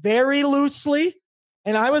very loosely.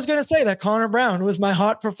 And I was going to say that Connor Brown was my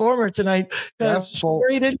hot performer tonight because sure,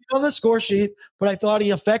 he didn't get on the score sheet, but I thought he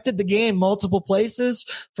affected the game multiple places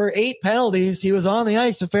for 8 penalties. He was on the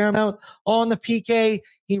ice a fair amount on the PK.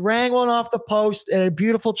 He rang one off the post and a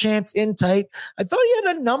beautiful chance in tight. I thought he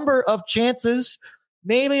had a number of chances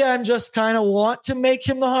maybe I'm just kind of want to make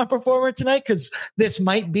him the hot performer tonight because this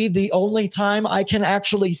might be the only time I can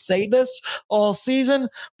actually say this all season.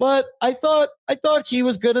 But I thought he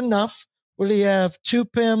was good enough. What did he have? 2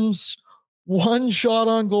 PIMs, 1 shot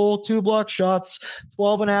on goal, 2 block shots,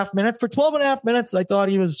 12 and a half minutes. For 12 and a half minutes, I thought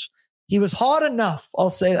he was hot enough. I'll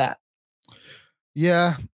say that.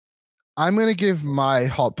 Yeah. I'm going to give my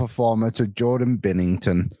hot performer to Jordan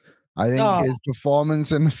Binnington. I think his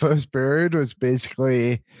performance in the first period was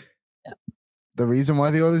basically the reason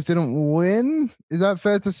why the Oilers didn't win. Is that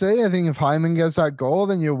fair to say? I think if Hyman gets that goal,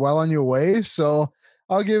 then you're well on your way. So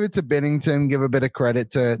I'll give it to Binnington, give a bit of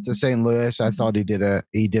credit to St. Louis. I thought he did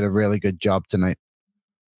a really good job tonight.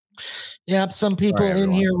 Yeah, some people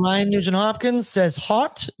in here. Ryan Nugent-Hopkins says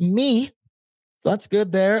hot me. So that's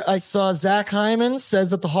good there. I saw Zach Hyman says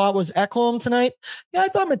that the hot was Ekholm tonight. Yeah, I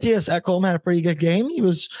thought Matthias Ekholm had a pretty good game. He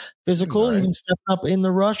was physical, even stepping up in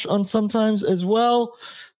the rush on sometimes as well.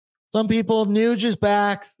 Some people, Nuge is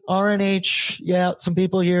back. RNH. Yeah, some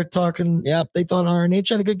people here talking. Yeah, they thought RNH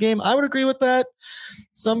had a good game. I would agree with that.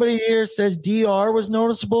 Somebody here says DR was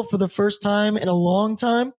noticeable for the first time in a long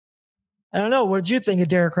time. I don't know. What did you think of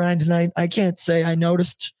Derek Ryan tonight? I can't say I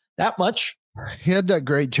noticed that much. He had that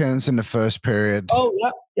great chance in the first period.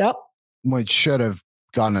 Oh, yeah. Which should have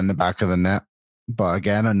gone in the back of the net. But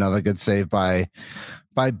again, another good save by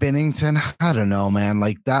Binnington. I don't know, man.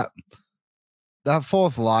 Like that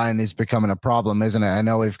fourth line is becoming a problem, isn't it? I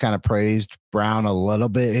know we've kind of praised Brown a little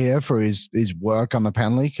bit here for his work on the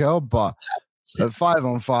penalty kill, but at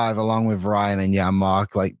 5-on-5 along with Ryan and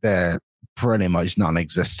Janmark, like they're pretty much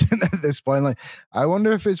non-existent at this point. Like, I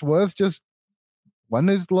wonder if it's worth just when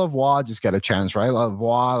does Lavoie just get a chance, right?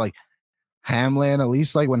 Lavoie, like Hamlin, at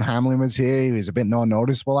least like when Hamlin was here, he was a bit more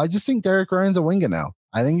noticeable. I just think Derek Ryan's a winger now.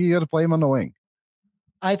 I think you got to play him on the wing.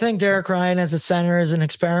 I think Derek Ryan as a center is an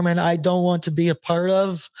experiment I don't want to be a part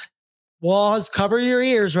of. Waz, cover your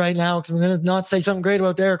ears right now because I'm going to not say something great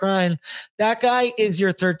about Derek Ryan. That guy is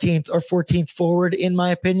your 13th or 14th forward, in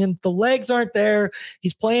my opinion. The legs aren't there.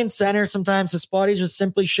 He's playing center sometimes. His body just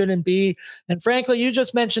simply shouldn't be. And frankly, you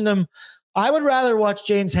just mentioned him. I would rather watch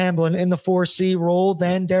James Hamblin in the 4C role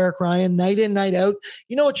than Derek Ryan night in, night out.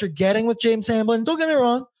 You know what you're getting with James Hamblin? Don't get me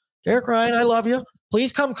wrong. Derek Ryan, I love you.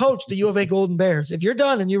 Please come coach the U of A Golden Bears. If you're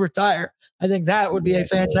done and you retire, I think that would be a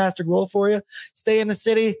fantastic role for you. Stay in the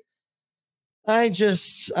city. I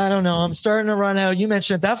don't know. I'm starting to run out. You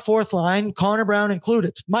mentioned that fourth line, Connor Brown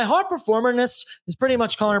included. My hot performerness is pretty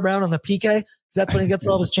much Connor Brown on the PK because that's when he gets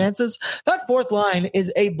all his chances. That fourth line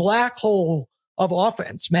is a black hole of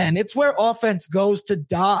offense, man. It's where offense goes to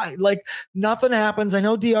die. Like nothing happens. I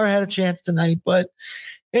know DR had a chance tonight, but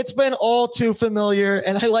it's been all too familiar.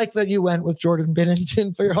 And I like that you went with Jordan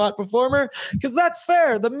Binnington for your hot performer because that's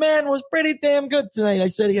fair. The man was pretty damn good tonight. I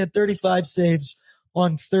said he had 35 saves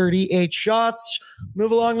on 38 shots.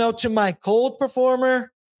 Move along now to my cold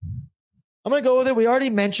performer. I'm going to go with it. We already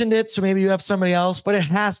mentioned it, so maybe you have somebody else, but it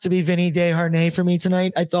has to be Vinny Desharnais for me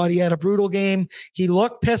tonight. I thought he had a brutal game. He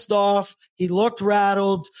looked pissed off. He looked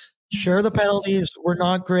rattled. Sure, the penalties were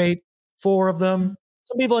not great, 4 of them.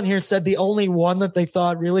 Some people in here said the only one that they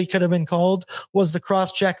thought really could have been called was the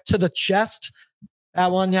cross check to the chest.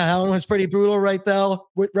 That one was pretty brutal right there.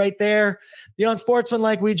 The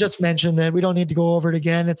unsportsmanlike, we just mentioned it. We don't need to go over it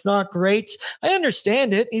again. It's not great. I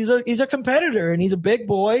understand it. He's a competitor and he's a big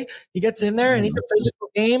boy. He gets in there and he's a physical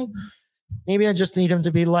game. Maybe I just need him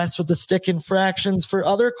to be less with the stick infractions. For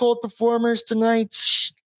other cold performers tonight,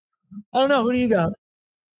 I don't know. Who do you got?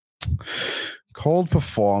 Cold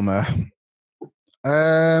performer.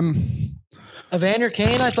 Evander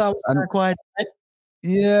Kane, I thought was kind of quiet tonight.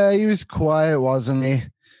 Yeah, he was quiet, wasn't he?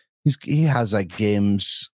 He has like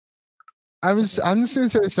games. I'm just going to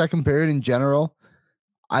say the second period in general.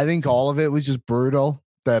 I think all of it was just brutal.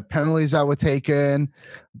 The penalties that were taken,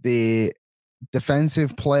 the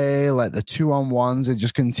defensive play, like the 2-on-1s are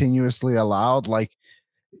just continuously allowed. Like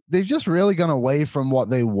they've just really gone away from what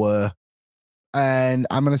they were. And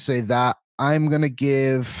I'm going to say that I'm going to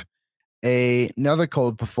give another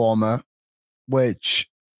cold performer, which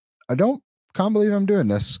I can't believe I'm doing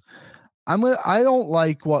this. I don't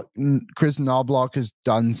like what Chris Knobloch has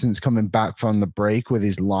done since coming back from the break with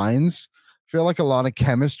his lines. I feel like a lot of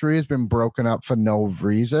chemistry has been broken up for no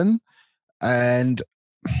reason. And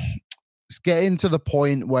it's getting to the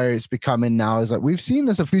point where it's becoming now is like, we've seen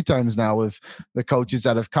this a few times now with the coaches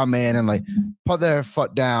that have come in and like put their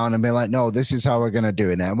foot down and be like, no, this is how we're going to do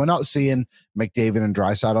it now. And we're not seeing McDavid and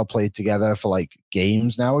Draisaitl play together for like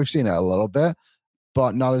games now. We've seen it a little bit,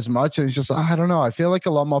 but not as much. And it's just, I don't know. I feel like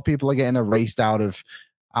a lot more people are getting erased out of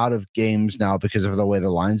games now because of the way the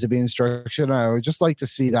lines are being structured. And I would just like to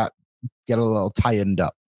see that get a little tightened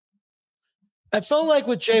up. I felt like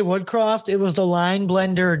with Jay Woodcroft, it was the line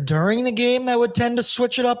blender during the game that would tend to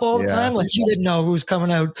switch it up all the time. Like you didn't know who was coming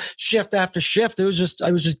out shift after shift. I was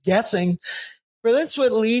just guessing. For this,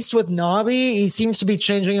 at least with Nobby, he seems to be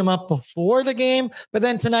changing him up before the game. But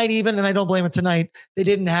then tonight, even, and I don't blame it tonight, they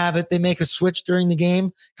didn't have it. They make a switch during the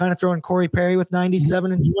game, kind of throwing Corey Perry with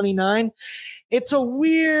 97 and 29. It's a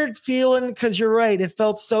weird feeling because you're right. It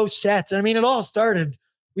felt so set. I mean, it all started.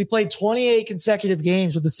 We played 28 consecutive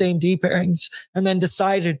games with the same D pairings and then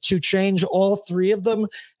decided to change all three of them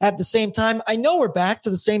at the same time. I know we're back to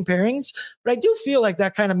the same pairings, but I do feel like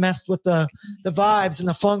that kind of messed with the vibes and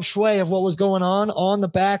the feng shui of what was going on the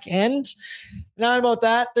back end. Not about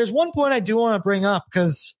that. There's one point I do want to bring up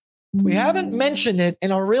because we haven't mentioned it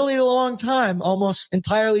in a really long time, almost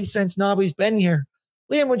entirely since Nobby's been here.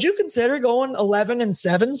 Liam, would you consider going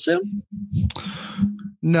 11-7 soon?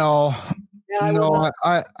 No. Yeah,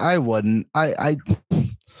 I wouldn't. I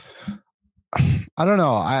don't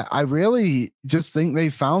know. I really just think they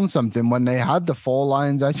found something when they had the four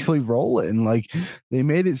lines actually rolling. Like they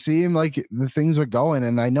made it seem like the things were going.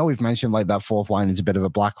 And I know we've mentioned like that fourth line is a bit of a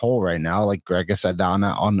black hole right now. Like Gregor said down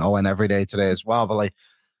on Owen every day today as well. But like,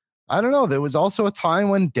 I don't know. There was also a time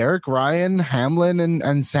when Derek Ryan, Hamlin,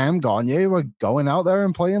 and Sam Gagner were going out there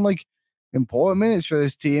and playing like important minutes for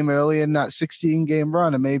this team early in that 16-game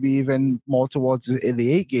run, and maybe even more towards the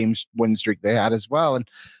 8-game win streak they had as well. And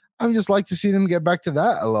I would just like to see them get back to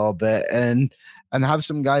that a little bit and have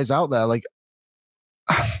some guys out there. Like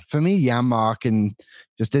for me, Janmark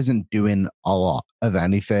just isn't doing a lot of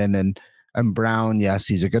anything. And Brown, yes,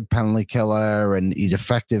 he's a good penalty killer and he's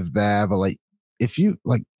effective there. But like, if you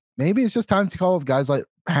like, maybe it's just time to call up guys like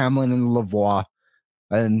Hamlin and Lavoie.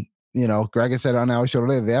 And you know, Gregor said on our show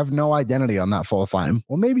today, they have no identity on that fourth line.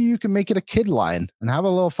 Well, maybe you can make it a kid line and have a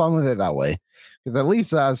little fun with it that way. Because at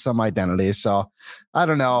least it has some identity. So I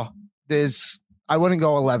don't know. I wouldn't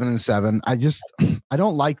go 11-7. I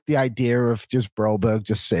don't like the idea of just Broberg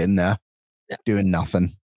just sitting there doing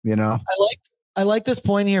nothing, you know? I like this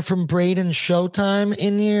point here from Braden Showtime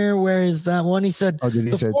in here. Where is that one? He said the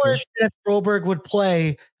 4-ish minutes Broberg would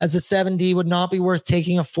play as a 7D would not be worth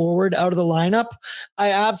taking a forward out of the lineup.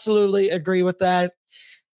 I absolutely agree with that.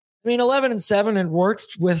 I mean, 11-7, it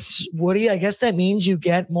worked with Woody. I guess that means you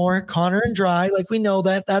get more Connor and Dry. Like we know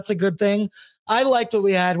that. That's a good thing. I liked what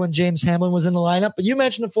we had when James Hamlin was in the lineup, but you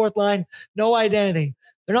mentioned the fourth line, no identity.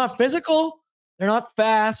 They're not physical. They're not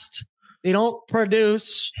fast. They don't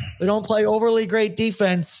produce. They don't play overly great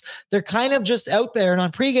defense. They're kind of just out there. And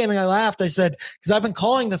on pre-gaming, I laughed. I said, because I've been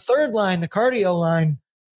calling the third line the cardio line.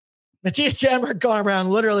 Matthias Janmark, Connor Brown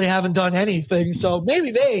literally haven't done anything. So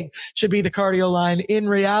maybe they should be the cardio line in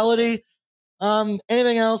reality.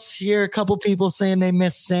 Anything else here? A couple people saying they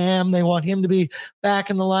miss Sam. They want him to be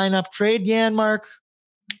back in the lineup. Trade Janmark.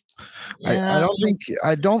 Yeah.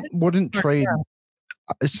 I wouldn't trade.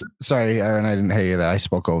 Sorry, Aaron, I didn't hear you there. I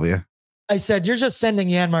spoke over you. I said, you're just sending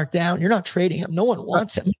Janmark down. You're not trading him. No one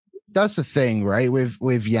wants him. That's the thing, right? With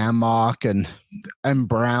Janmark and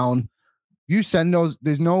Brown, you send those.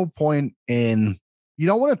 There's no point in, you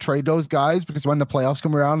don't want to trade those guys because when the playoffs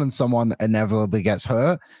come around and someone inevitably gets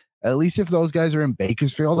hurt, at least if those guys are in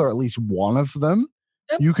Bakersfield or at least one of them,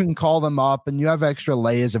 you can call them up and you have extra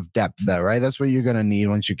layers of depth there, right? That's what you're going to need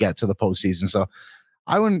once you get to the postseason. So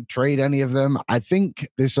I wouldn't trade any of them. I think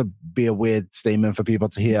this would be a weird statement for people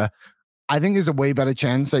to hear. I think there's a way better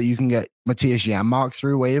chance that you can get Matthias Janmark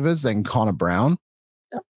through waivers than Connor Brown.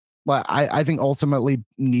 Yep. But I think ultimately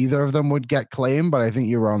neither of them would get claimed, but I think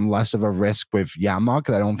you're on less of a risk with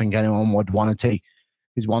Janmark. I don't think anyone would want to take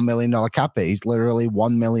his $1 million cap hit. He's literally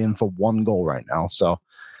 $1 million for one goal right now. So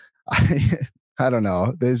I don't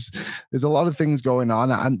know. There's a lot of things going on,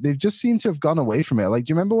 and they've just seemed to have gone away from it. Like,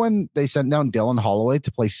 do you remember when they sent down Dylan Holloway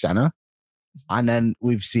to play center? And then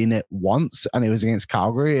we've seen it once, and it was against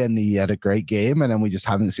Calgary, and he had a great game, and then we just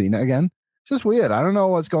haven't seen it again. It's just weird. I don't know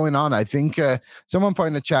what's going on. I think someone put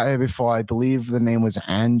in the chat here before, I believe the name was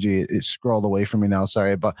Angie. It scrolled away from me now,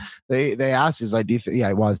 sorry. But they asked, is like, do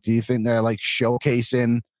you think they're like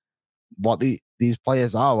showcasing what these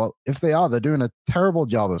players are? Well, if they are, they're doing a terrible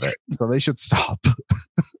job of it. So they should stop.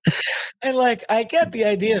 And like, I get the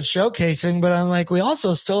idea of showcasing, but I'm like, we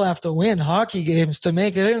also still have to win hockey games to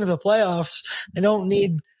make it into the playoffs. I don't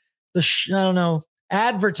need the,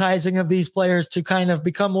 advertising of these players to kind of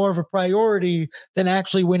become more of a priority than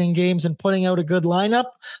actually winning games and putting out a good lineup.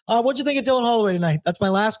 What'd you think of Dylan Holloway tonight? That's my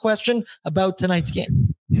last question about tonight's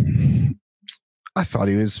game. I thought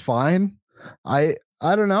he was fine. I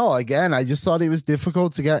don't know. Again, I just thought it was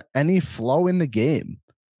difficult to get any flow in the game.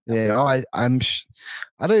 Yeah, I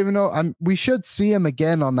don't even know. We should see him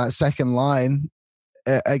again on that second line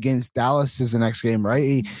against Dallas as the next game,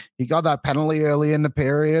 right? He got that penalty early in the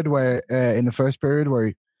period where in the first period where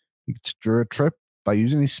he drew a trip by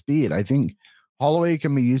using his speed. I think Holloway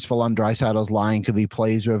can be useful on Draisaitl's line because he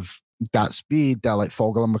plays with that speed that like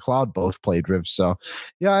Fogle and McLeod both played with. So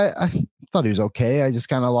yeah, I thought he was okay. I just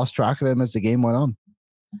kind of lost track of him as the game went on.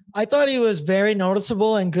 I thought he was very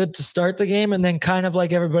noticeable and good to start the game. And then kind of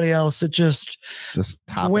like everybody else, it just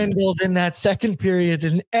dwindled in that second period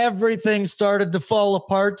and everything started to fall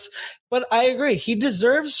apart. But I agree. He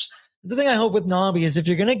deserves the thing I hope with Nobby is if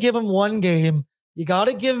you're going to give him one game, you got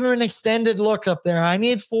to give him an extended look up there. I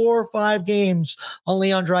need 4 or 5 games on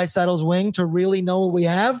Leon Draisaitl's wing to really know what we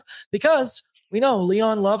have because we know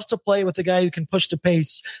Leon loves to play with the guy who can push the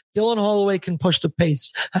pace. Dylan Holloway can push the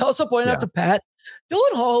pace. I also pointed out to Pat,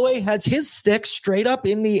 Dylan Holloway has his stick straight up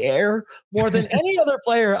in the air more than any other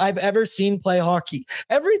player I've ever seen play hockey.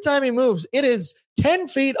 Every time he moves, it is 10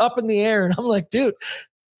 feet up in the air. And I'm like, dude,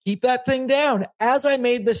 keep that thing down. As I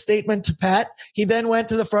made this statement to Pat, he then went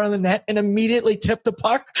to the front of the net and immediately tipped the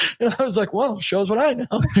puck. And I was like, well, shows what I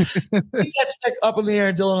know. Keep that stick up in the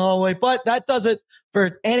air, Dylan Holloway. But that does it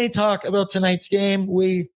for any talk about tonight's game.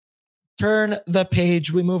 We turn the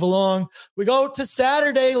page. We move along. We go to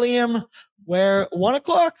Saturday, Liam, where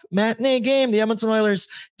 1:00 matinee game, the Edmonton Oilers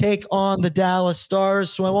take on the Dallas Stars.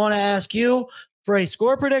 So I want to ask you for a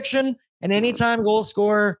score prediction, an anytime goal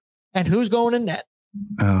scorer, and who's going in net.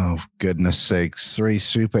 Oh, goodness sakes. 3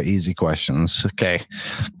 super easy questions. Okay.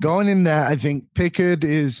 Going in there, I think Pickard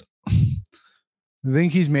is, I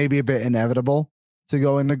think he's maybe a bit inevitable to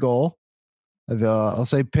go in the goal. I'll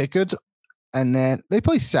say Pickard. And then they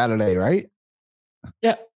play Saturday, right?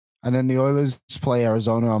 Yeah. And then the Oilers play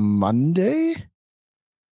Arizona on Monday.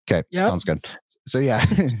 Okay. Yep. Sounds good. So yeah,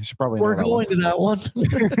 should probably we're going to that one.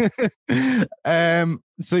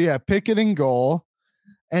 So yeah, Pickard in goal.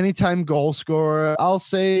 Anytime goal scorer, I'll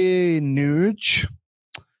say Nuge.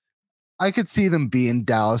 I could see them being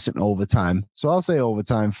Dallas in overtime. So I'll say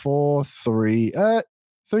overtime 4-3,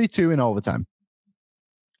 3-2 in overtime.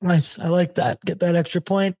 Nice. I like that. Get that extra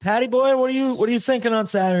point. Patty boy, what are you thinking on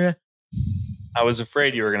Saturday? I was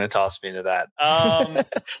afraid you were going to toss me into that.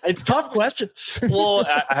 It's tough questions. Well,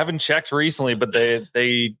 I haven't checked recently, but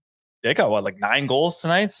they got like 9 goals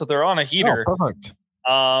tonight, so they're on a heater. Oh, perfect.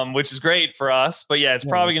 Which is great for us, but yeah, it's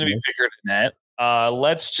probably going to be Pickard in net.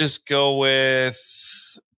 Let's just go with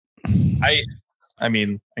I'm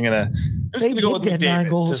gonna go with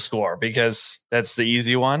McDavid to score because that's the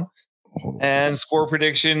easy one. And score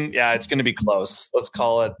prediction, yeah, it's going to be close. Let's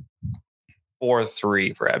call it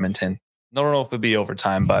 4-3 for Edmonton. I don't know if it'd be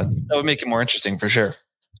overtime, but that would make it more interesting for sure.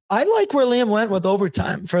 I like where Liam went with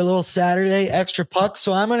overtime for a little Saturday extra puck.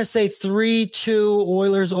 So I'm going to say 3-2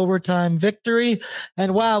 Oilers overtime victory.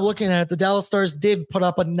 And wow, looking at it, the Dallas Stars did put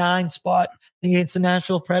up a 9 spot against the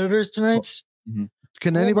Nashville Predators tonight. Mm-hmm.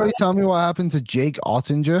 Can anybody tell me what happened to Jake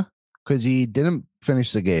Ottinger? Because he didn't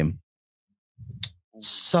finish the game.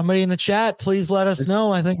 Somebody in the chat, please let us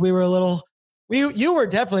know. I think we were a little... You were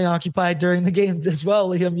definitely occupied during the games as well,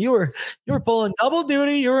 Liam. You were pulling double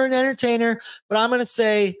duty. You were an entertainer, but I'm going to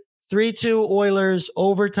say 3-2 Oilers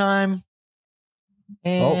overtime.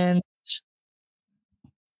 And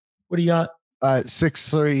what do you got?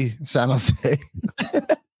 6-3 San Jose.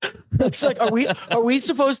 It's like, are we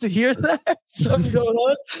supposed to hear that? Something going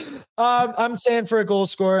on? I'm saying for a goal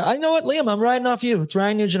scorer. I know what, Liam, I'm riding off you. It's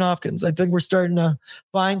Ryan Nugent-Hopkins. I think we're starting to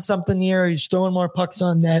find something here. He's throwing more pucks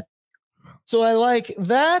on net. So I like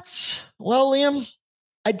that. Well, Liam,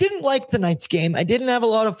 I didn't like tonight's game. I didn't have a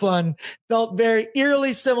lot of fun. Felt very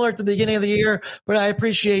eerily similar to the beginning of the year, but I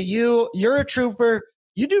appreciate you. You're a trooper.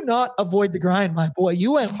 You do not avoid the grind, my boy.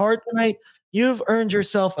 You went hard tonight. You've earned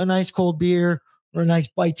yourself a nice cold beer or a nice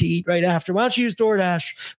bite to eat right after. Why don't you use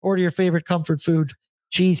DoorDash? Order your favorite comfort food,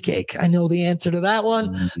 cheesecake. I know the answer to that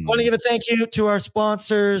one. I want to give a thank you to our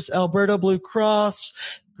sponsors, Alberta Blue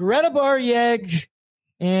Cross, Greta Bar Yegg,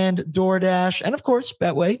 and DoorDash, and of course,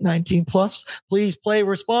 Betway 19 plus. Please play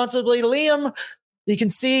responsibly. Liam, you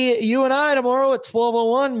can see you and I tomorrow at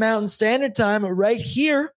 12:01 Mountain Standard Time right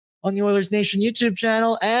here on the Oilers Nation YouTube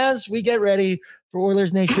channel as we get ready for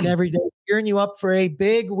Oilers Nation every day. Gearing you up for a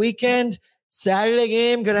big weekend. Saturday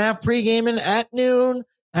game, going to have pre-gaming at noon,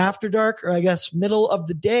 after dark, or I guess middle of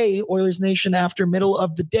the day. Oilers Nation after middle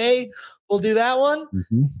of the day. We'll do that one.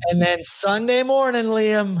 Mm-hmm. And then Sunday morning,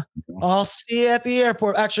 Liam, I'll see you at the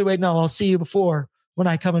airport. Actually, wait, no, I'll see you before when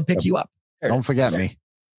I come and pick you up. Don't forget me.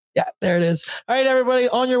 Yeah, there it is. All right, everybody,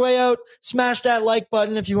 on your way out, smash that like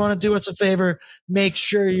button. If you want to do us a favor, make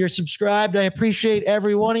sure you're subscribed. I appreciate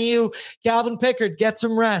every one of you. Calvin Pickard, get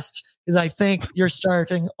some rest because I think you're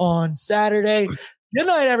starting on Saturday. Good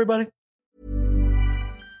night, everybody.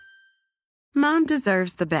 Mom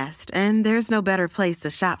deserves the best, and there's no better place to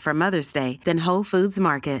shop for Mother's Day than Whole Foods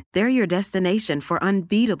Market. They're your destination for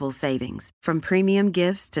unbeatable savings, from premium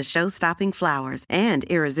gifts to show-stopping flowers and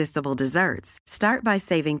irresistible desserts. Start by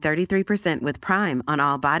saving 33% with Prime on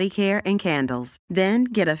all body care and candles. Then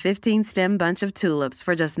get a 15-stem bunch of tulips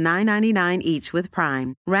for just $9.99 each with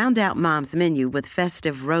Prime. Round out Mom's menu with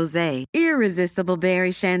festive rosé, irresistible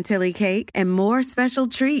berry chantilly cake, and more special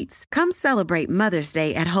treats. Come celebrate Mother's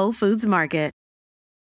Day at Whole Foods Market.